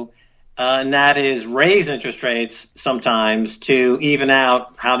do. And that is raise interest rates sometimes to even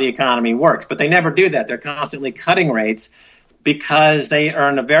out how the economy works. But they never do that. They're constantly cutting rates because they are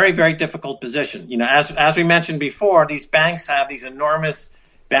in a very, very difficult position. As we mentioned before, these banks have these enormous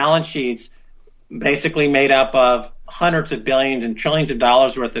balance sheets basically made up of hundreds of billions and trillions of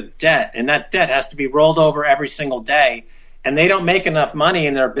dollars worth of debt. And that debt has to be rolled over every single day. And they don't make enough money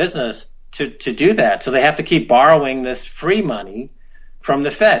in their business to do that. So they have to keep borrowing this free money from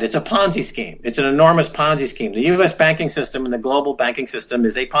the Fed. It's a Ponzi scheme. It's an enormous Ponzi scheme. The U.S. banking system and the global banking system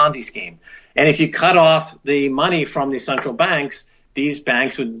is a Ponzi scheme. And if you cut off the money from the central banks, these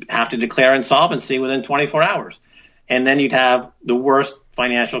banks would have to declare insolvency within 24 hours. And then you'd have the worst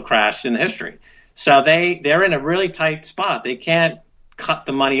financial crash in history. So they're in a really tight spot. They can't cut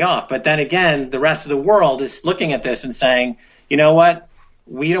the money off. But then again, the rest of the world is looking at this and saying, you know what?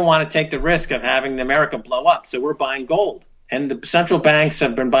 We don't want to take the risk of having America blow up. So we're buying gold. And the central banks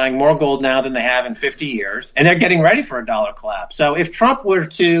have been buying more gold now than they have in 50 years. And they're getting ready for a dollar collapse. So if Trump were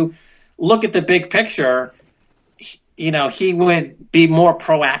to look at the big picture, he would be more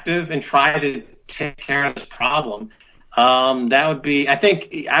proactive and try to take care of this problem. That would be,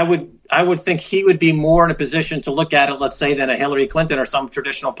 I would think he would be more in a position to look at it, let's say, than a Hillary Clinton or some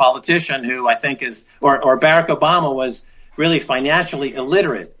traditional politician who I think is, or Barack Obama was really financially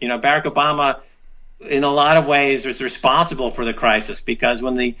illiterate. Barack Obama, in a lot of ways, was responsible for the crisis because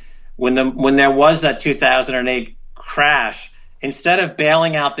when there was that 2008 crash, instead of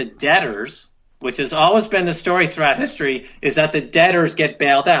bailing out the debtors, which has always been the story throughout history, is that the debtors get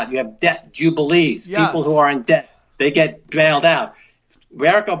bailed out. You have debt jubilees, yes. People who are in debt, they get bailed out.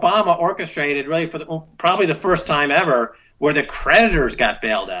 Barack Obama orchestrated really probably the first time ever where the creditors got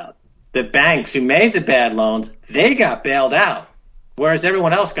bailed out. The banks who made the bad loans, they got bailed out, whereas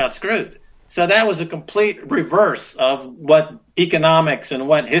everyone else got screwed. So that was a complete reverse of what economics and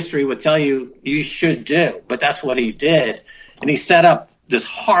what history would tell you should do. But that's what he did. And he set up this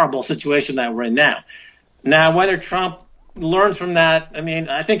horrible situation that we're in now. Now, whether Trump learns from that,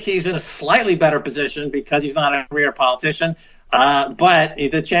 I think he's in a slightly better position because he's not a career politician. But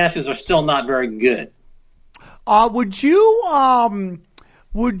the chances are still not very good. Would you,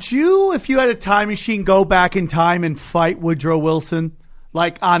 if you had a time machine, go back in time and fight Woodrow Wilson?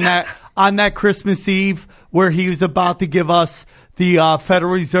 Like on that Christmas Eve where he was about to give us the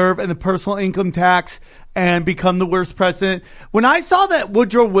Federal Reserve and the personal income tax and become the worst president. When I saw that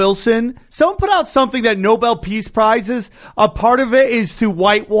Woodrow Wilson, someone put out something that Nobel Peace Prizes, a part of it is to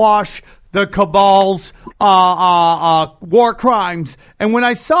whitewash the cabal's war crimes. And when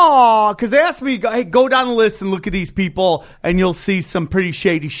I saw, because they asked me, hey, go down the list and look at these people, and you'll see some pretty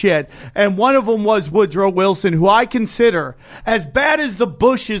shady shit. And one of them was Woodrow Wilson, who I consider, as bad as the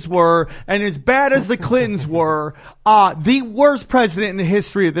Bushes were and as bad as the Clintons were, the worst president in the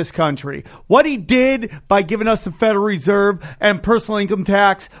history of this country. What he did by giving us the Federal Reserve and personal income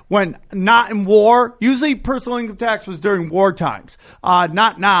tax when not in war. Usually personal income tax was during war times.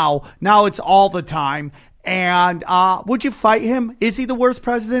 Not now. Now it's all the time. And would you fight him? Is he the worst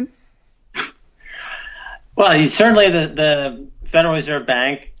president? Well, he's certainly the Federal Reserve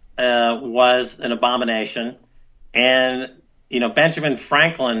Bank was an abomination. And, Benjamin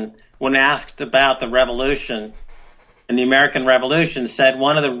Franklin, when asked about the revolution and the American Revolution, said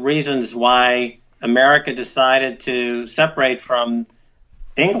one of the reasons why America decided to separate from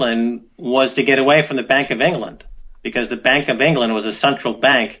England was to get away from the Bank of England, because the Bank of England was a central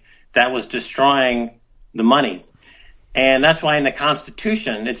bank that was destroying the money. And that's why in the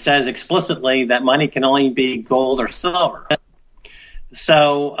Constitution it says explicitly that money can only be gold or silver.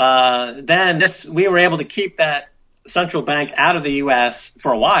 So then we were able to keep that central bank out of the U.S.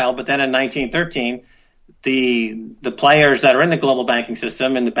 for a while, but then in 1913, the players that are in the global banking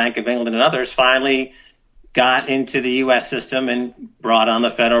system and the Bank of England and others finally got into the U.S. system and brought on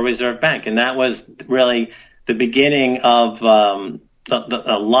the Federal Reserve Bank. And that was really the beginning of a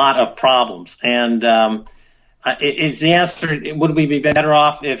lot of problems. And is the answer, would we be better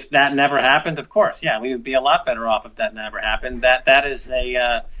off if that never happened? Of course, yeah, we would be a lot better off if that never happened. That is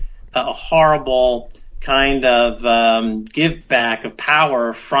a horrible kind of give back of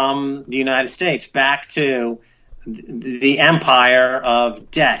power from the United States back to the empire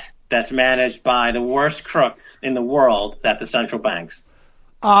of debt that's managed by the worst crooks in the world, at the central banks.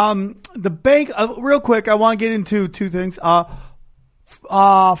 The bank, real quick, I want to get into two things.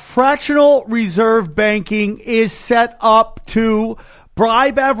 Fractional reserve banking is set up to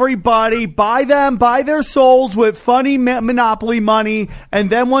bribe everybody, buy their souls with funny monopoly money, and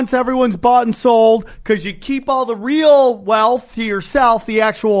then once everyone's bought and sold, because you keep all the real wealth to yourself, the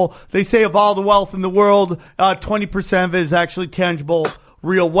actual, they say of all the wealth in the world, 20% of it is actually tangible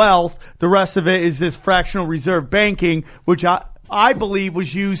real wealth. The rest of it is this fractional reserve banking, which I believe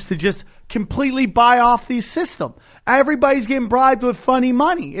was used to just completely buy off the system. Everybody's getting bribed with funny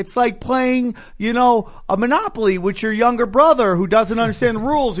money. It's like playing, a Monopoly with your younger brother who doesn't understand the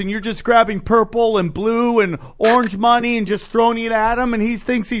rules, and you're just grabbing purple and blue and orange money and just throwing it at him, and he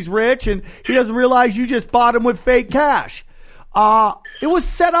thinks he's rich, and he doesn't realize you just bought him with fake cash. It was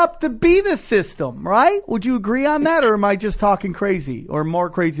set up to be the system, right? Would you agree on that, or am I just talking crazy or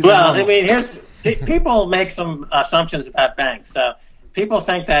more crazy than normal? People make some assumptions about banks. So people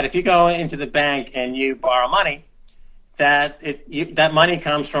think that if you go into the bank and you borrow money, that money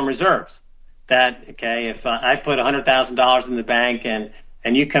comes from reserves. That, okay, if I put $100,000 in the bank and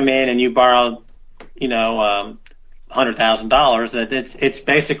you come in and you borrow, $100,000, that it's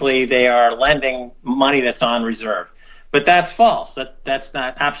basically they are lending money that's on reserve. But that's false. That's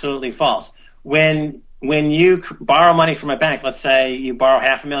not absolutely false. When you borrow money from a bank, let's say you borrow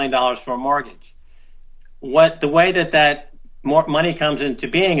 $500,000 for a mortgage, the way that more money comes into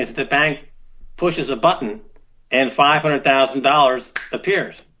being is the bank pushes a button and $500,000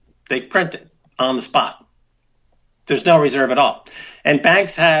 appears. They print it on the spot. There's no reserve at all. And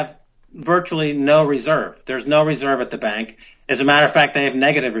banks have virtually no reserve. There's no reserve at the bank. As a matter of fact, they have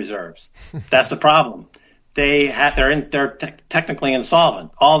negative reserves. That's the problem. They're technically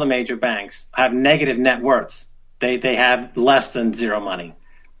insolvent. All the major banks have negative net worths. They have less than zero money.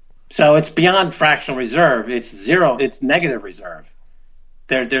 So it's beyond fractional reserve. It's zero. It's negative reserve.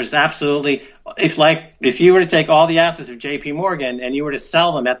 There's absolutely, if you were to take all the assets of J.P. Morgan and you were to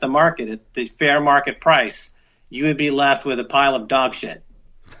sell them at the market, at the fair market price, you would be left with a pile of dog shit.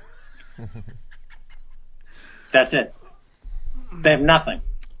 That's it. They have nothing.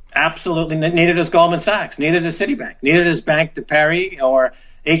 Absolutely. Neither does Goldman Sachs. Neither does Citibank. Neither does Bank de Paris or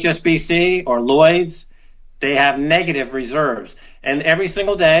HSBC or Lloyd's. They have negative reserves. And every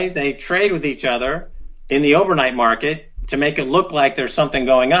single day they trade with each other in the overnight market to make it look like there's something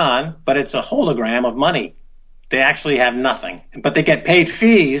going on, but it's a hologram of money. They actually have nothing. But they get paid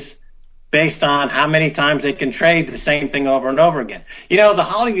fees based on how many times they can trade the same thing over and over again. The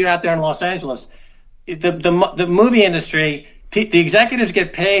Hollywood out there in Los Angeles, the movie industry, the executives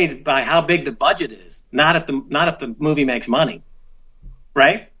get paid by how big the budget is, not if the movie makes money,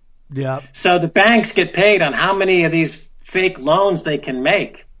 right? Yeah. So the banks get paid on how many of these fake loans they can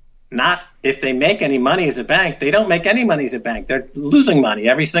make, not if they make any money as a bank. They don't make any money as a bank. They're losing money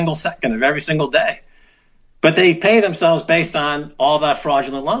every single second of every single day. But they pay themselves based on all that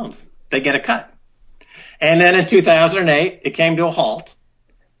fraudulent loans. They get a cut. And then in 2008, it came to a halt.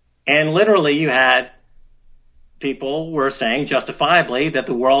 And literally you had people were saying justifiably that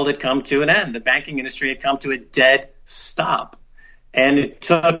the world had come to an end. The banking industry had come to a dead stop. And it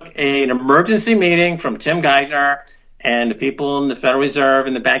took an emergency meeting from Tim Geithner and the people in the Federal Reserve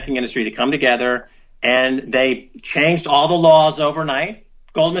and the banking industry to come together. And they changed all the laws overnight.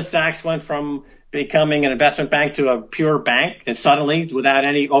 Goldman Sachs went from becoming an investment bank to a pure bank, and suddenly, without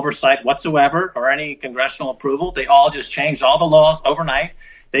any oversight whatsoever or any congressional approval, they all just changed all the laws overnight.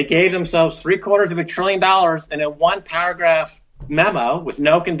 They gave themselves $750 billion in a one-paragraph memo with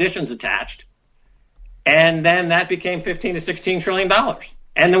no conditions attached, and then that became $15 to $16 trillion.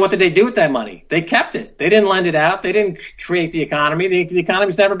 And then what did they do with that money? They kept it. They didn't lend it out. They didn't create the economy. The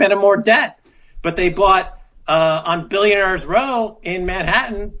economy's never been in more debt. But they bought on Billionaires Row in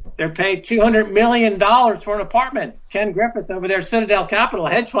Manhattan. They're paid $200 million for an apartment. Ken Griffith over there, Citadel Capital, a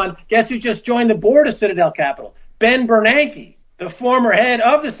hedge fund. Guess who just joined the board of Citadel Capital? Ben Bernanke, the former head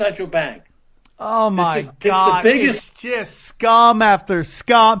of the central bank. Oh, my God. It's the biggest. It's just scum after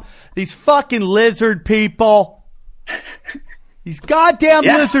scum. These fucking lizard people. These goddamn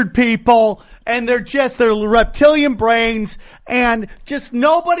lizard people. And they're reptilian brains, and just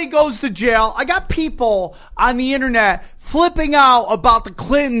nobody goes to jail. I got people on the internet flipping out about the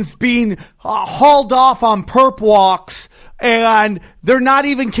Clintons being hauled off on perp walks, and they're not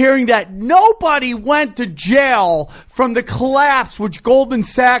even caring that nobody went to jail from the collapse which Goldman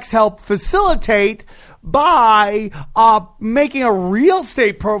Sachs helped facilitate by making a real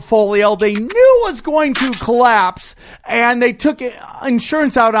estate portfolio they knew was going to collapse, and they took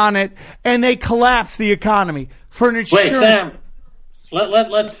insurance out on it, and they collapsed the economy for an insurance. Wait, Sam,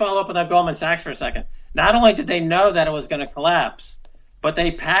 let's follow up with that Goldman Sachs for a second. Not only did they know that it was going to collapse, but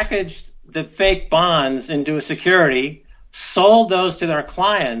they packaged the fake bonds into a security, sold those to their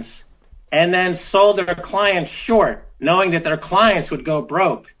clients, and then sold their clients short, knowing that their clients would go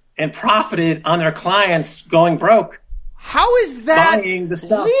broke, and profited on their clients going broke. How is that buying the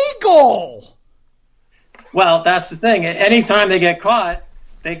stuff. legal? Well, that's the thing. Anytime they get caught,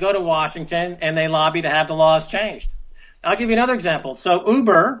 they go to Washington and they lobby to have the laws changed. I'll give you another example. So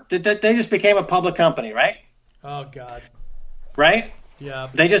Uber, they just became a public company, right? Oh, God. Right? Yeah.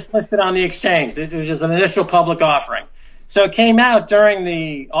 They just listed on the exchange. It was just an initial public offering. So it came out during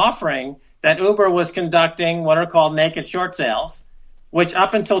the offering that Uber was conducting what are called naked short sales, which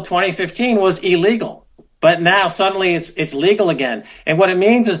up until 2015 was illegal. But now suddenly it's legal again. And what it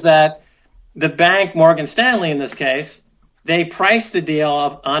means is that the bank, Morgan Stanley in this case, they priced the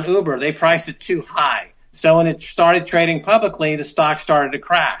deal on Uber. They priced it too high. So when it started trading publicly, the stock started to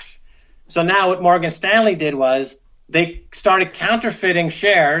crash. So now what Morgan Stanley did was they started counterfeiting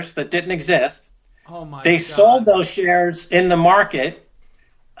shares that didn't exist. Oh my They God. sold those shares in the market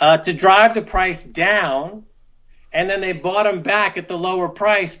to drive the price down, and then they bought them back at the lower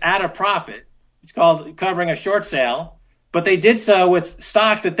price at a profit. It's called covering a short sale, but they did so with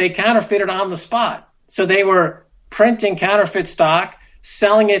stocks that they counterfeited on the spot. So they were printing counterfeit stock,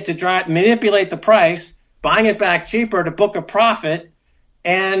 selling it to manipulate the price, buying it back cheaper to book a profit,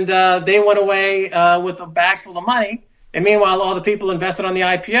 and they went away with a bag full of money. And meanwhile, all the people invested on the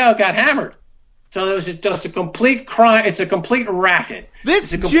IPO got hammered. So it was just a complete crime. It's a complete racket.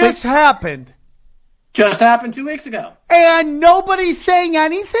 This just happened. Just happened 2 weeks ago. And nobody's saying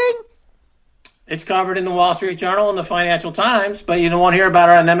anything? It's covered in the Wall Street Journal and the Financial Times, but you don't want to hear about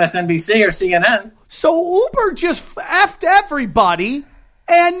it on MSNBC or CNN. So Uber just effed everybody,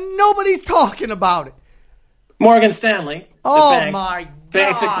 and nobody's talking about it. Morgan Stanley, the bank, my God,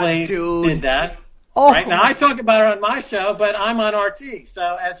 basically dude. did that. Oh, right now, I talk about it on my show, but I'm on RT.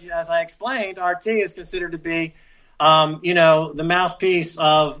 So as I explained, RT is considered to be, the mouthpiece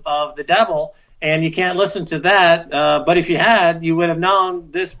of the devil, and you can't listen to that. But if you had, you would have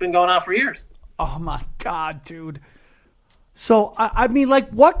known this has been going on for years. Oh my God, dude. So I mean,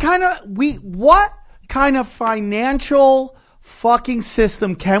 like, what kind of financial fucking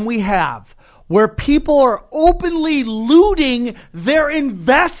system can we have where people are openly looting their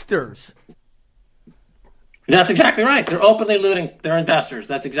investors? That's exactly right. They're openly looting their investors.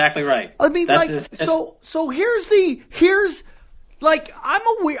 That's exactly right. I mean, so here's like, I'm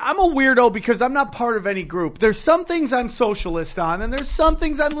a weirdo because I'm not part of any group. There's some things I'm socialist on, and there's some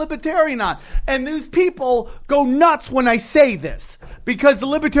things I'm libertarian on. And these people go nuts when I say this because the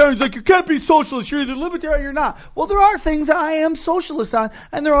libertarian's like, you can't be socialist. You're either libertarian or not. Well, there are things I am socialist on,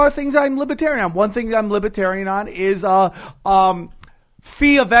 and there are things I'm libertarian on. One thing I'm libertarian on is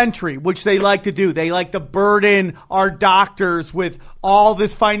fee of entry, which they like to do. They like to burden our doctors with all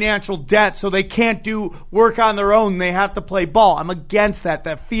this financial debt so they can't do work on their own. They have to play ball. I'm against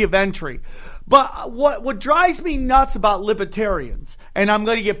that fee of entry. But what drives me nuts about libertarians, and I'm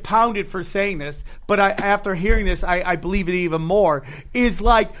going to get pounded for saying this, but after hearing this, I believe it even more, is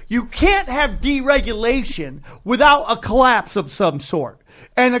like, you can't have deregulation without a collapse of some sort.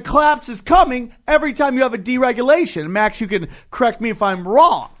 And a collapse is coming every time you have a deregulation. Max, you can correct me if I'm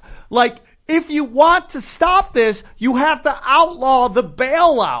wrong. Like, if you want to stop this, you have to outlaw the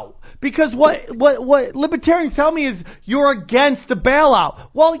bailout. Because what libertarians tell me is you're against the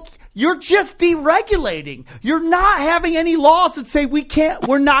bailout. Well, you're just deregulating. You're not having any laws that say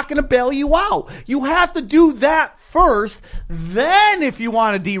we're not going to bail you out. You have to do that first. Then if you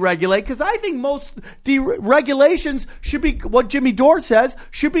want to deregulate, because I think most deregulations should be, what Jimmy Dore says,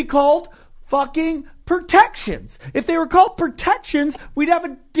 should be called fucking protections. If they were called protections, we'd have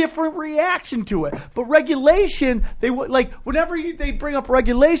a different reaction to it. But regulation, they would, like, whenever they bring up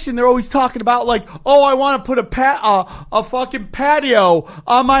regulation, they're always talking about, like, oh, I want to put a fucking patio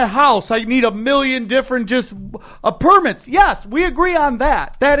on my house. I need 1 million different permits. Yes, we agree on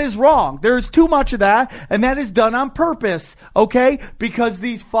that. That is wrong. There's too much of that, and that is done on purpose, okay? Because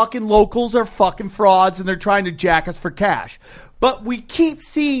these fucking locals are fucking frauds, and they're trying to jack us for cash. But we keep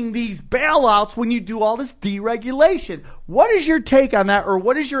seeing these bailouts when you do all this deregulation. What is your take on that, or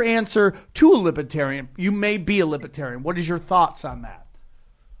what is your answer to a libertarian? You may be a libertarian. What is your thoughts on that?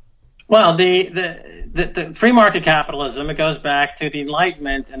 Well, the free market capitalism, it goes back to the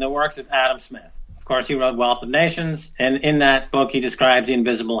Enlightenment and the works of Adam Smith. Of course, he wrote Wealth of Nations, and in that book he describes the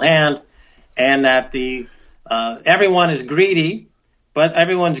invisible hand, and that everyone is greedy, but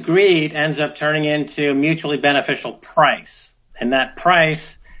everyone's greed ends up turning into a mutually beneficial price. And that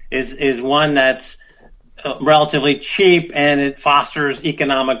price is one that's relatively cheap, and it fosters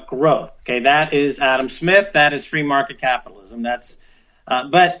economic growth. Okay, that is Adam Smith. That is free market capitalism.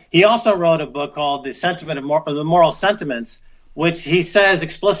 But he also wrote a book called The Moral Sentiments, which he says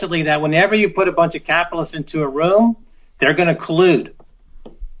explicitly that whenever you put a bunch of capitalists into a room, they're going to collude.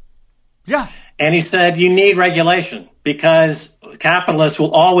 Yeah. And he said you need regulation because capitalists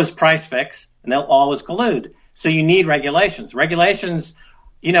will always price fix and they'll always collude. So you need regulations. Regulations,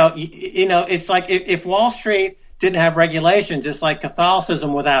 it's like if Wall Street didn't have regulations, it's like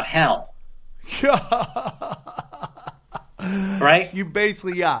Catholicism without hell. Right? You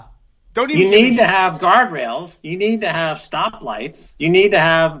basically, yeah. You need to have guardrails. You need to have stoplights. You need to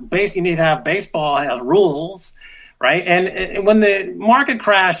have baseball has rules, right? And when the market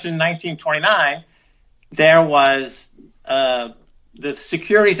crashed in 1929, there was the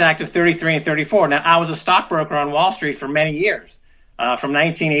Securities Act of 33 and 34. Now, I was a stockbroker on Wall Street for many years, from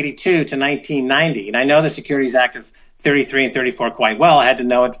 1982 to 1990. And I know the Securities Act of 33 and 34 quite well. I had to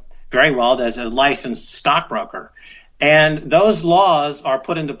know it very well as a licensed stockbroker. And those laws are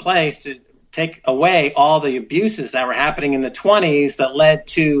put into place to take away all the abuses that were happening in the 20s that led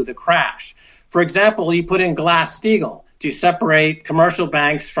to the crash. For example, you put in Glass-Steagall to separate commercial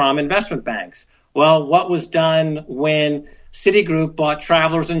banks from investment banks. Well, what was done when Citigroup bought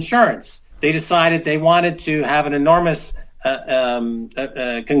Travelers Insurance? They decided they wanted to have an enormous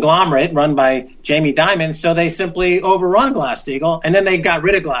conglomerate run by Jamie Dimon, so they simply overrun Glass-Steagall, and then they got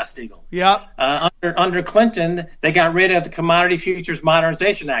rid of Glass-Steagall. Yep. Under Clinton, they got rid of the Commodity Futures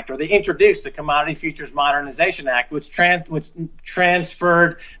Modernization Act, or they introduced the Commodity Futures Modernization Act, which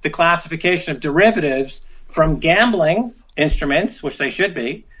transferred the classification of derivatives from gambling instruments, which they should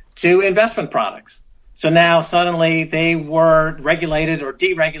be, to investment products. So now suddenly they were regulated or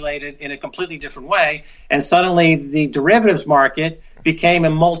deregulated in a completely different way, and suddenly the derivatives market became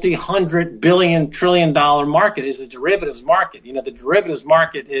a multi-hundred billion trillion dollar market. Is the derivatives market? You know, the derivatives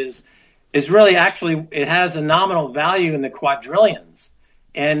market is really actually, it has a nominal value in the quadrillions,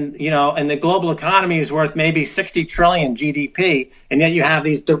 and and the global economy is worth maybe 60 trillion GDP, and yet you have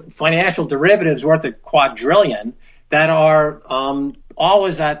these financial derivatives worth a quadrillion that are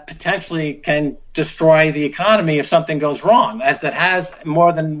always that potentially can destroy the economy if something goes wrong, as that has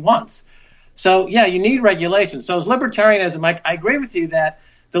more than once. So, yeah, you need regulation. So as libertarianism, I agree with you that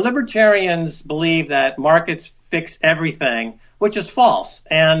the libertarians believe that markets fix everything, which is false.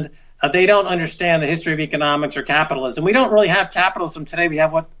 And they don't understand the history of economics or capitalism. We don't really have capitalism today. We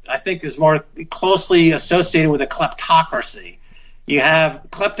have what I think is more closely associated with a kleptocracy. You have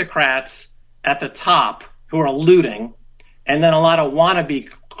kleptocrats at the top who are looting, and then a lot of wannabe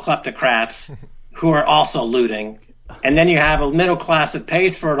kleptocrats who are also looting. And then you have a middle class that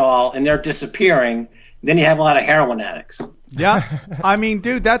pays for it all, and they're disappearing. Then you have a lot of heroin addicts. Yeah. I mean,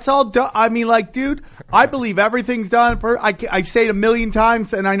 dude, that's all done. I mean, like, dude, I believe everything's done. I say it a million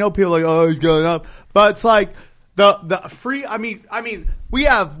times, and I know people are like, oh, he's going up. But it's like the free, I mean, we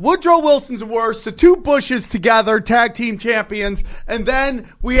have Woodrow Wilson's worst, the two Bushes together, tag team champions, and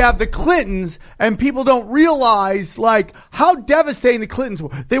then we have the Clintons, and people don't realize, like, how devastating the Clintons were.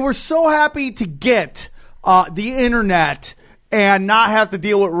 They were so happy to get the internet and not have to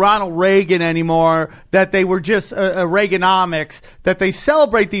deal with Ronald Reagan anymore, that they were just Reaganomics, that they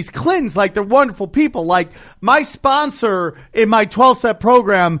celebrate these Clintons like they're wonderful people. Like, my sponsor in my 12-step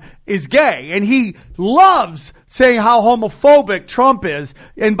program is gay, and he loves saying how homophobic Trump is,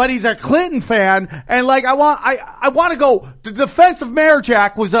 but he's a Clinton fan, and like I want to go. The Defense of Marriage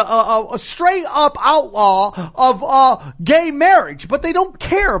Act was a straight up outlaw of gay marriage, but they don't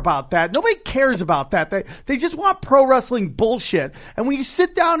care about that. Nobody cares about that. They just want pro wrestling bullshit. And when you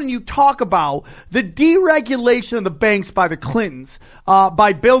sit down and you talk about the deregulation of the banks by the Clintons,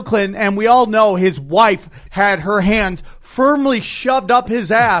 by Bill Clinton, and we all know his wife had her hands firmly shoved up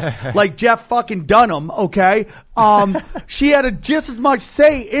his ass like Jeff fucking Dunham, okay? She had just as much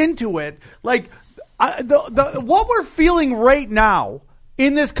say into it. Like, what we're feeling right now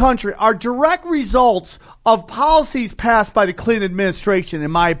in this country are direct results of policies passed by the Clinton administration,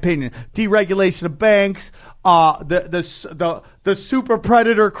 in my opinion. Deregulation of banks, the super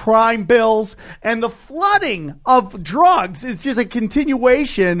predator crime bills, and the flooding of drugs is just a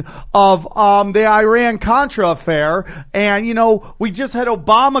continuation of the Iran-Contra affair. And, we just had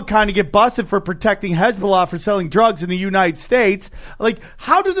Obama kind of get busted for protecting Hezbollah for selling drugs in the United States. Like,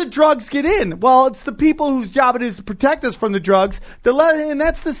 how do the drugs get in? Well, it's the people whose job it is to protect us from the drugs, and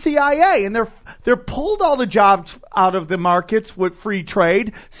that's the CIA. And they're pulled all the jobs out of the markets with free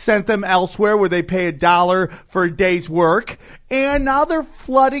trade, sent them elsewhere where they pay $1 for a day's work. And now they're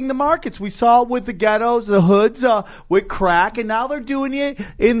flooding the markets. We saw it with the ghettos, the hoods, with crack, and now they're doing it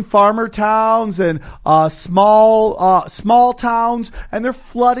in farmer towns and small towns, and they're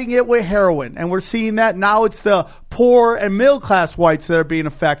flooding it with heroin. And we're seeing that now. It's the poor and middle class whites that are being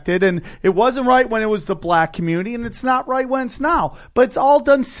affected, and it wasn't right when it was the black community, and it's not right when it's now. But it's all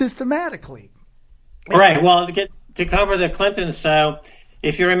done systematically. Right. Well, to cover the Clintons, so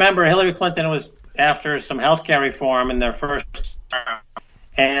if you remember, Hillary Clinton was after some healthcare reform in their first term,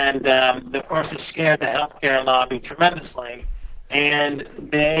 and of course it scared the healthcare lobby tremendously, and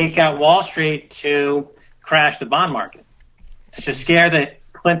they got Wall Street to crash the bond market to scare the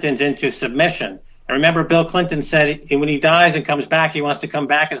Clintons into submission. And remember, Bill Clinton said when he dies and comes back, he wants to come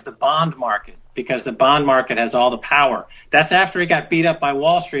back as the bond market because the bond market has all the power. That's after he got beat up by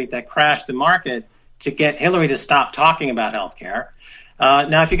Wall Street that crashed the market to get Hillary to stop talking about healthcare.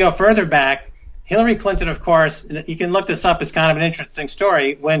 Now, if you go further back, Hillary Clinton, of course, you can look this up. It's kind of an interesting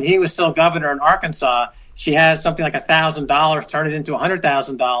story. When he was still governor in Arkansas, she had something like $1,000, turned it into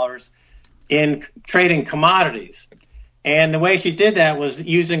 $100,000 in trading commodities. And the way she did that was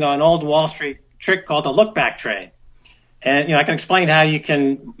using an old Wall Street trick called the look-back trade. And I can explain how you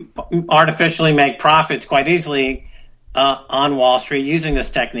can artificially make profits quite easily on Wall Street using this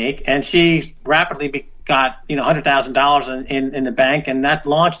technique. And she rapidly got $100,000 in the bank, and that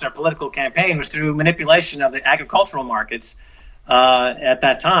launched their political campaign was through manipulation of the agricultural markets at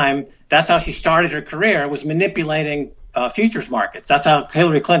that time. That's how she started her career, was manipulating futures markets. That's how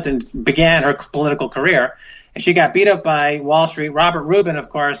Hillary Clinton began her political career. And she got beat up by Wall Street. Robert Rubin, of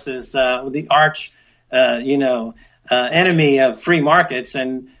course, is the arch enemy of free markets,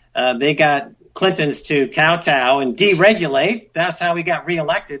 and they got Clintons to kowtow and deregulate. That's how he got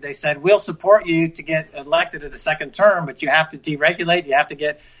reelected. They said, we'll support you to get elected at a second term, but you have to deregulate. You have to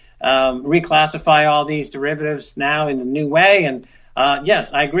get reclassify all these derivatives now in a new way. And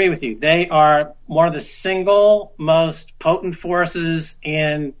yes, I agree with you. They are one of the single most potent forces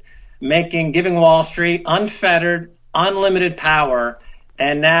in giving Wall Street unfettered, unlimited power.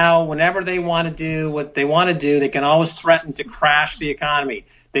 And now whenever they want to do what they want to do, they can always threaten to crash the economy.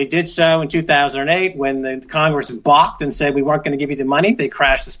 They did so in 2008 when the Congress balked and said we weren't going to give you the money. They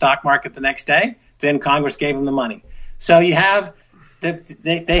crashed the stock market the next day. Then Congress gave them the money. So you have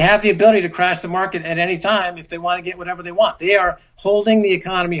they have the ability to crash the market at any time if they want to get whatever they want. They are holding the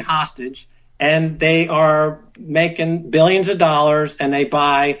economy hostage, and they are making billions of dollars, and they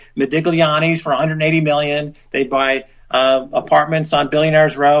buy Modigliani's for $180 million. They buy apartments on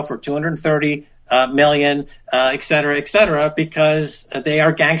Billionaires Row for $230 million, et cetera, because they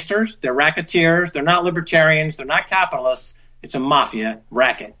are gangsters, they're racketeers, they're not libertarians, they're not capitalists. It's a mafia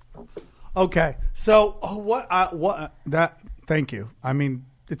racket. Okay, so thank you. I mean,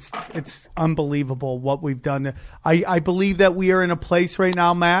 it's unbelievable what we've done. I believe that we are in a place right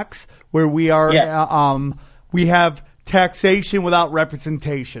now, Max, where we are. We have taxation without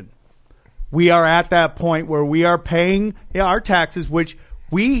representation. We are at that point where we are paying our taxes, which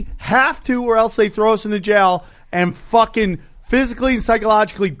we have to, or else they throw us into jail and fucking physically and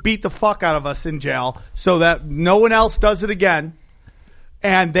psychologically beat the fuck out of us in jail so that no one else does it again.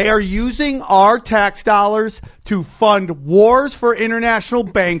 And they are using our tax dollars to fund wars for international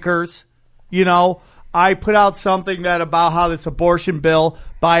bankers. I put out something about how this abortion bill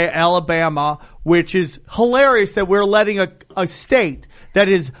by Alabama, which is hilarious that we're letting a state that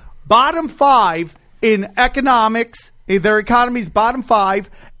is bottom 5 in economics, their economy's bottom 5,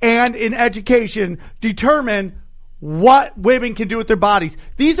 and in education, determine what women can do with their bodies.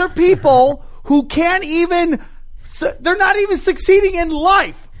 These are people who can't even, they're not even succeeding in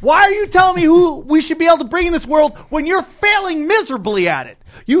life. Why are you telling me who we should be able to bring in this world when you're failing miserably at it?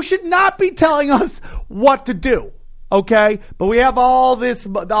 You should not be telling us what to do. Okay, but we have all this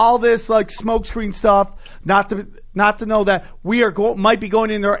like smokescreen stuff. Not to know that we might be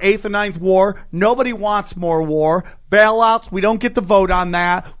going into our 8th or 9th war. Nobody wants more war. Bailouts, we don't get to vote on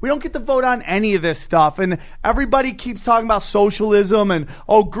that. We don't get to vote on any of this stuff. And everybody keeps talking about socialism and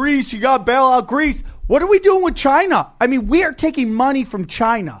Greece, you got to bail out Greece. What are we doing with China? I mean, we are taking money from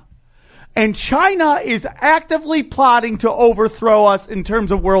China. And China is actively plotting to overthrow us in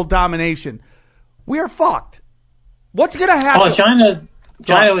terms of world domination. We are fucked. What's going to happen? Oh,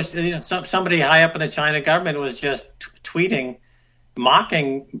 China was, somebody high up in the China government was just tweeting,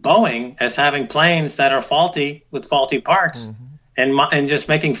 mocking Boeing as having planes that are faulty with faulty parts, and just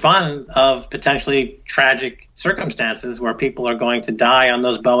making fun of potentially tragic circumstances where people are going to die on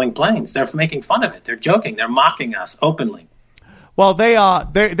those Boeing planes. They're making fun of it. They're joking. They're mocking us openly. Well, they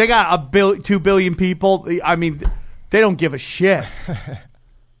got 2 billion people. I mean, they don't give a shit.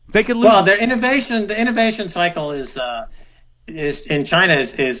 They could lose. Well, the innovation cycle is in China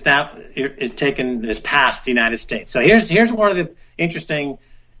is past the United States. So here's one of the interesting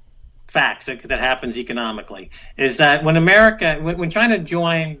facts that happens economically is that when China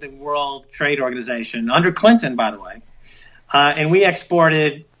joined the World Trade Organization under Clinton, by the way, and we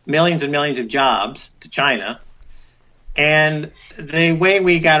exported millions and millions of jobs to China, and the way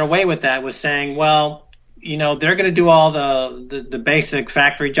we got away with that was saying, well, they're going to do all the basic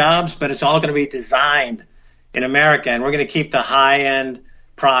factory jobs, but it's all going to be designed in America, and we're going to keep the high-end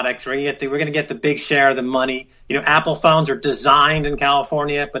products. We're going to get the big share of the money. Apple phones are designed in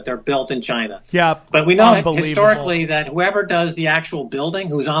California, but they're built in China. Yeah, but we know historically that whoever does the actual building,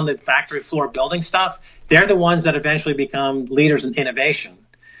 who's on the factory floor building stuff, they're the ones that eventually become leaders in innovation.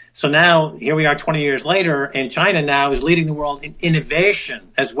 So now, here we are 20 years later, and China now is leading the world in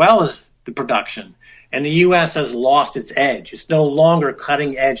innovation as well as the production. And the U.S. has lost its edge. It's no longer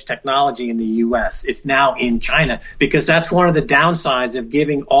cutting-edge technology in the U.S. It's now in China, because that's one of the downsides of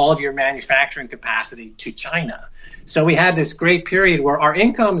giving all of your manufacturing capacity to China. So we had this great period where our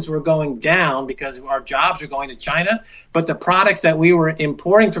incomes were going down because our jobs were going to China, but the products that we were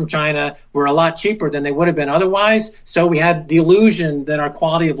importing from China were a lot cheaper than they would have been otherwise. So we had the illusion that our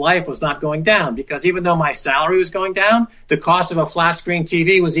quality of life was not going down, because even though my salary was going down, the cost of a flat screen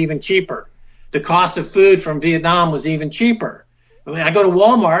TV was even cheaper. The cost of food from Vietnam was even cheaper. When I go to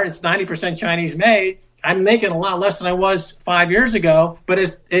Walmart, it's 90% Chinese made. I'm making a lot less than I was 5 years ago, but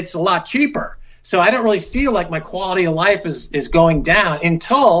it's a lot cheaper. So I don't really feel like my quality of life is going down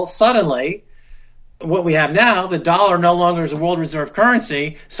until suddenly what we have now, the dollar no longer is a world reserve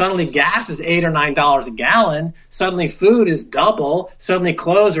currency. Suddenly gas is $8 or $9 a gallon. Suddenly food is double. Suddenly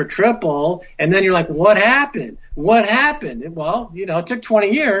clothes are triple. And then you're like, what happened? What happened? Well, it took 20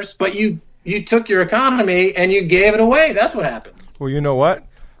 years, but you took your economy and you gave it away. That's what happened. Well, you know what?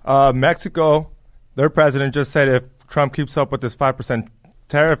 Mexico, their president just said if Trump keeps up with this 5%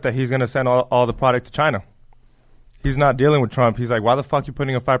 tariff that he's going to send all the product to China. He's not dealing with Trump. He's like, why the fuck are you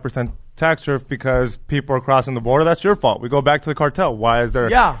putting a 5% tax tariff? Because people are crossing the border. That's your fault. We go back to the cartel. Why is there?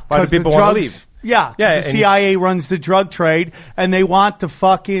 Yeah, why do people want to leave? Yeah, the CIA runs the drug trade, and they want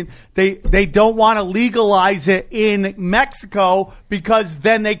to they don't want to legalize it in Mexico because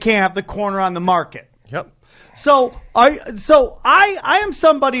then they can't have the corner on the market. Yep. So I am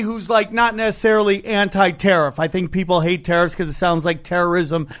somebody who's like not necessarily anti-tariff. I think people hate tariffs because it sounds like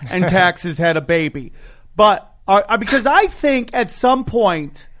terrorism and taxes had a baby. But because I think at some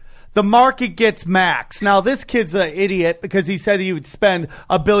point the market gets max. Now this kid's an idiot because he said he would spend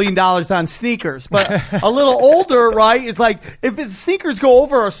 $1 billion on sneakers. But a little older, right? It's like if his sneakers go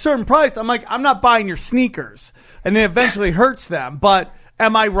over a certain price, I'm like, I'm not buying your sneakers, and it eventually hurts them. But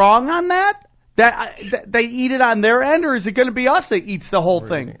am I wrong on that? That they eat it on their end, or is it going to be us that eats the whole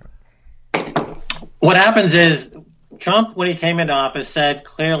thing? What happens is Trump, when he came into office, said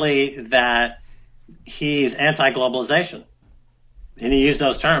clearly that he's anti-globalization. And he used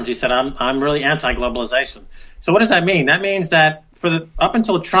those terms. He said, I'm really anti-globalization. So what does that mean? That means that up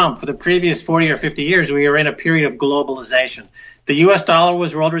until Trump, for the previous 40 or 50 years, we were in a period of globalization. The U.S. dollar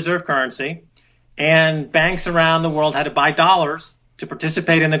was world reserve currency, and banks around the world had to buy dollars to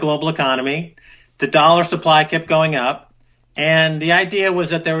participate in the global economy. The dollar supply kept going up, and the idea was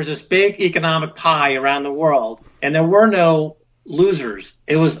that there was this big economic pie around the world, and there were no losers.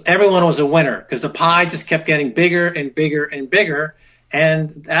 Everyone was a winner because the pie just kept getting bigger and bigger and bigger,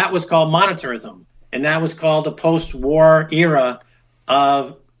 and that was called monetarism, and that was called the post-war era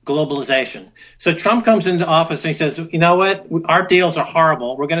of globalization. So Trump comes into office and he says, you know what, our deals are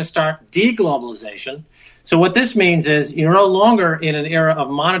horrible. We're going to start deglobalization. So what this means is you're no longer in an era of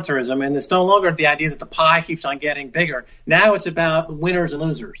monetarism, and it's no longer the idea that the pie keeps on getting bigger. Now it's about winners and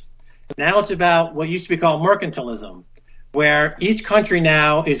losers. Now it's about what used to be called mercantilism, where each country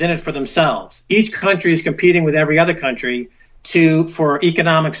now is in it for themselves. Each country is competing with every other country for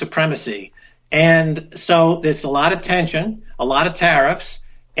economic supremacy. And so there's a lot of tension, a lot of tariffs,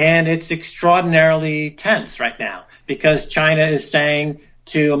 and it's extraordinarily tense right now because China is saying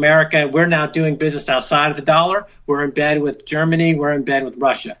to America, we're now doing business outside of the dollar. We're in bed with Germany. We're in bed with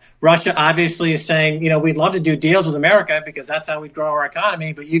Russia. Russia obviously is saying, we'd love to do deals with America because that's how we grow our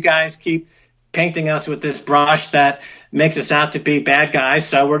economy. But you guys keep painting us with this brush that makes us out to be bad guys.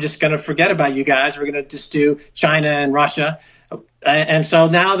 So we're just going to forget about you guys. We're going to just do China and Russia. And so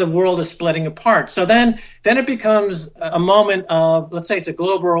now the world is splitting apart. So then it becomes a moment of, let's say it's a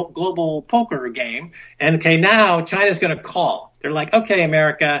global poker game. And okay, now China's going to call. They're like, okay,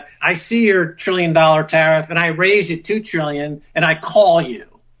 America, I see your $1 trillion tariff and I raise you $2 trillion and I call you.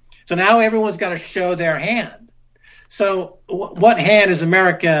 So now everyone's got to show their hand. So what hand is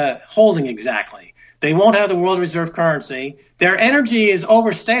America holding exactly? They won't have the world reserve currency. Their energy is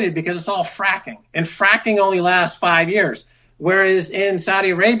overstated because it's all fracking. And fracking only lasts 5 years. Whereas in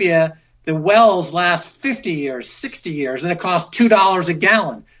Saudi Arabia, the wells last 50 years, 60 years, and it costs $2 a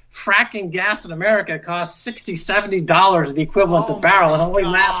gallon. Fracking gas in America costs $60, $70 the equivalent of barrel and only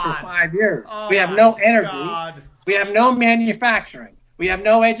lasts for 5 years. We have no energy. We have no manufacturing. We have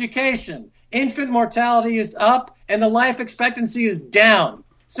no education. Infant mortality is up and the life expectancy is down.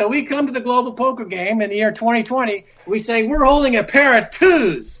 So we come to the global poker game in the year 2020. We say, we're holding a pair of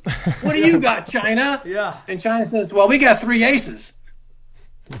twos. What do you got, China? Yeah. And China says, well, we got 3 aces.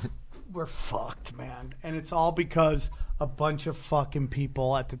 We're fucked, man. And it's all because a bunch of fucking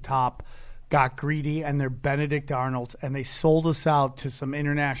people at the top got greedy and they're Benedict Arnolds and they sold us out to some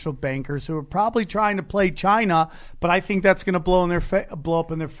international bankers who are probably trying to play China, but I think that's going to blow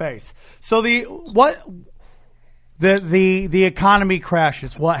up in their face. So the economy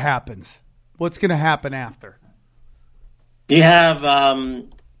crashes. What happens? What's going to happen after? You have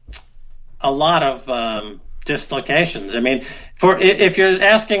a lot of dislocations. I mean, if you're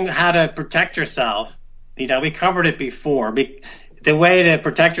asking how to protect yourself, we covered it before. The way to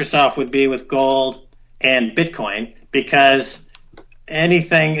protect yourself would be with gold and Bitcoin, because we're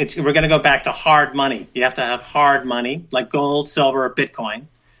going to go back to hard money. You have to have hard money like gold, silver, or Bitcoin,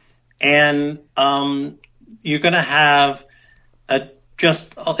 and you're going to have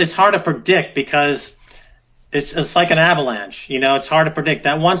it's hard to predict because it's like an avalanche. It's hard to predict.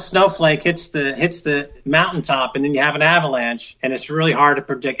 That one snowflake hits the mountaintop, and then you have an avalanche, and it's really hard to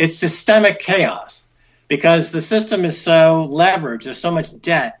predict. It's systemic chaos because the system is so leveraged. There's so much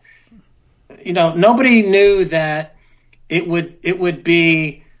debt. Nobody knew that it would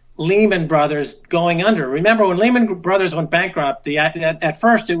be Lehman Brothers going under. Remember when Lehman Brothers went bankrupt? At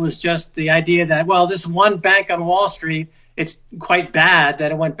first it was just the idea that, well, this one bank on Wall Street, it's quite bad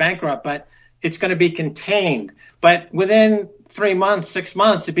that it went bankrupt, but it's going to be contained. But within 3 months, 6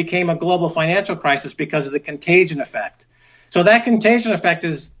 months, it became a global financial crisis because of the contagion effect. So that contagion effect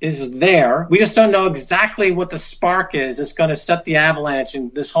is there. We just don't know exactly what the spark is. It's going to set the avalanche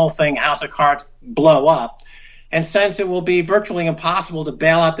and this whole thing, House of Cards, blow up. And since it will be virtually impossible to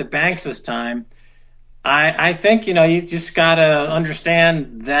bail out the banks this time, I think, you just got to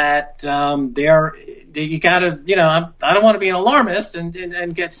understand that you got to, I don't want to be an alarmist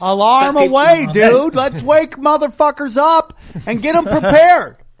and get alarm away, dude. Let's wake motherfuckers up and get them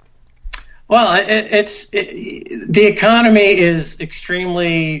prepared. Well, the economy is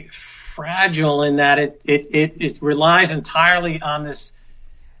extremely fragile in that it relies entirely on this.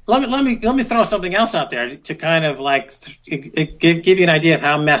 Let me throw something else out there to kind of give you an idea of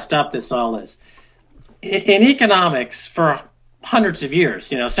how messed up this all is. In economics, for hundreds of years,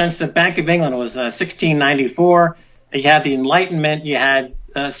 since the Bank of England was 1694, you had the Enlightenment, you had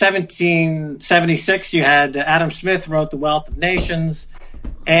 1776, you had Adam Smith wrote The Wealth of Nations,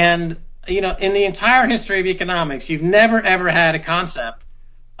 and in the entire history of economics, you've never ever had a concept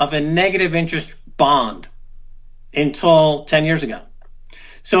of a negative interest bond until 10 years ago.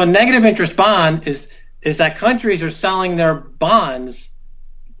 So a negative interest bond is that countries are selling their bonds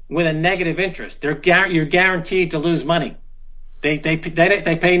with a negative interest. You're guaranteed to lose money. They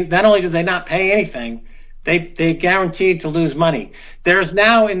pay. Not only do they not pay anything, they guaranteed to lose money. There's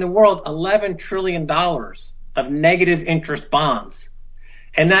now in the world $11 trillion of negative interest bonds,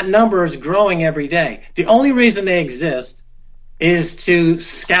 and that number is growing every day. The only reason they exist is to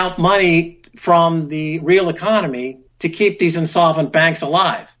scalp money from the real economy to keep these insolvent banks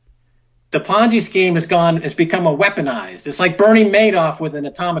alive. The Ponzi scheme has become a weaponized. It's like Bernie Madoff with an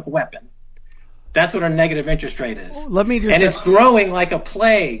atomic weapon. That's what our negative interest rate is. And it's growing like a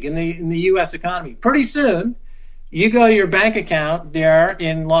plague in the U.S. economy. Pretty soon, you go to your bank account there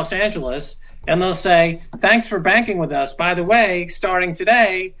in Los Angeles, and they'll say, thanks for banking with us. By the way, starting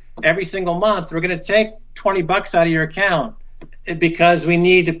today, every single month, we're going to take $20 out of your account because we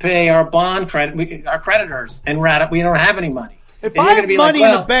need to pay our our creditors, and we don't have any money. If I have money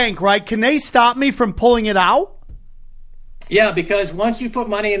in the bank, right, can they stop me from pulling it out? Yeah, because once you put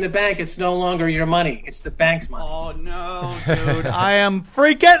money in the bank, it's no longer your money. It's the bank's money. Oh, no, dude. I am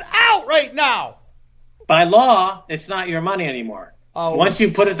freaking out right now. By law, it's not your money anymore. Oh. Once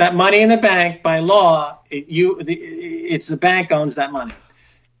you put that money in the bank, by law, it's the bank owns that money.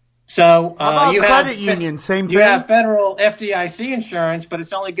 So you credit union, same thing. You have federal FDIC insurance, but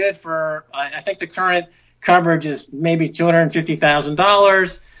it's only good for, I think the current coverage is maybe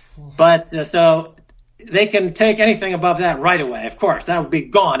 $250,000, but so they can take anything above that right away. Of course, that would be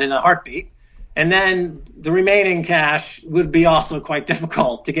gone in a heartbeat, and then the remaining cash would be also quite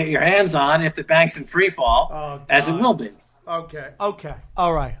difficult to get your hands on if the bank's in free fall, as it will be. Okay,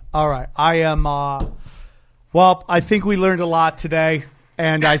 all right. I am. Well, I think we learned a lot today,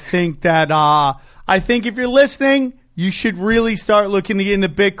 and I think that if you're listening, you should really start looking into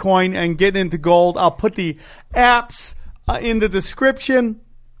Bitcoin and getting into gold. I'll put the apps in the description.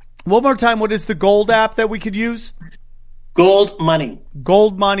 One more time, what is the gold app that we could use? Gold Money.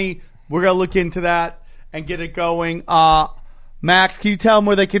 Gold Money. We're going to look into that and get it going. Max, can you tell them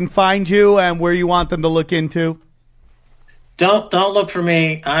where they can find you and where you want them to look into? Don't look for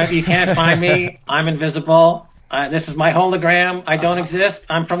me. You can't find me. I'm invisible. This is my hologram. I don't exist.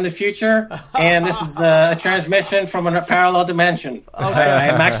 I'm from the future, and this is a transmission from a parallel dimension. Okay. I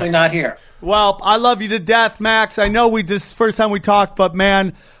am actually not here. Well, I love you to death, Max. I know this is the first time we talked, but,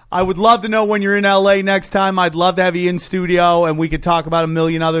 man, I would love to know when you're in L.A. next time. I'd love to have you in studio, and we could talk about a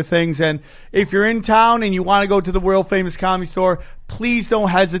million other things. And if you're in town and you want to go to the world-famous Comedy Store, please don't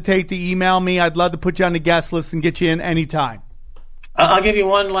hesitate to email me. I'd love to put you on the guest list and get you in anytime. I'll give you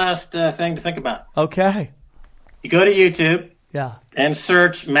one last thing to think about. Okay. You go to YouTube, yeah, and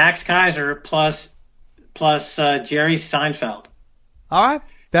search Max Keiser plus plus Jerry Seinfeld. All right.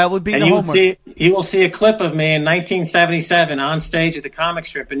 That would be And the you will homework. see a clip of me in 1977 on stage at the comic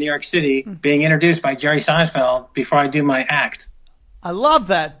strip in New York City being introduced by Jerry Seinfeld before I do my act. I love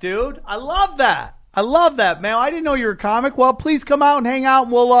that, dude. I love that. I love that, man. I didn't know you were a comic. Well, please come out and hang out,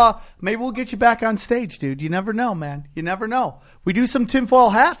 and maybe we'll get you back on stage, dude. You never know, man. You never know. We do some tinfoil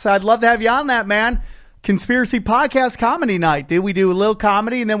hats. I'd love to have you on that, man. Conspiracy Podcast Comedy Night, dude. We do a little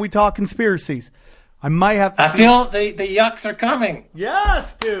comedy, and then we talk conspiracies. I might have to. I feel the yucks are coming.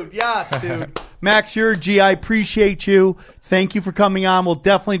 Yes, dude. Yes, dude. Max, you're a G. I appreciate you. Thank you for coming on. We'll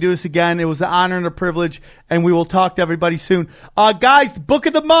definitely do this again. It was an honor and a privilege, and we will talk to everybody soon. Guys, the book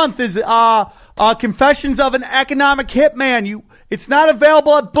of the month is Confessions of an Economic Hitman. It's not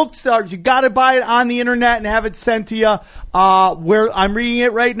available at bookstores. You got to buy it on the internet and have it sent to you. I'm reading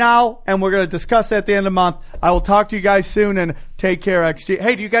it right now, and we're going to discuss it at the end of the month. I will talk to you guys soon, and take care, XG.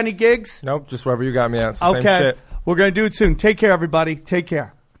 Hey, do you got any gigs? Nope, just wherever you got me at. It's the Okay. same shit. We're going to do it soon. Take care, everybody. Take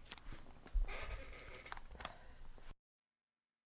care.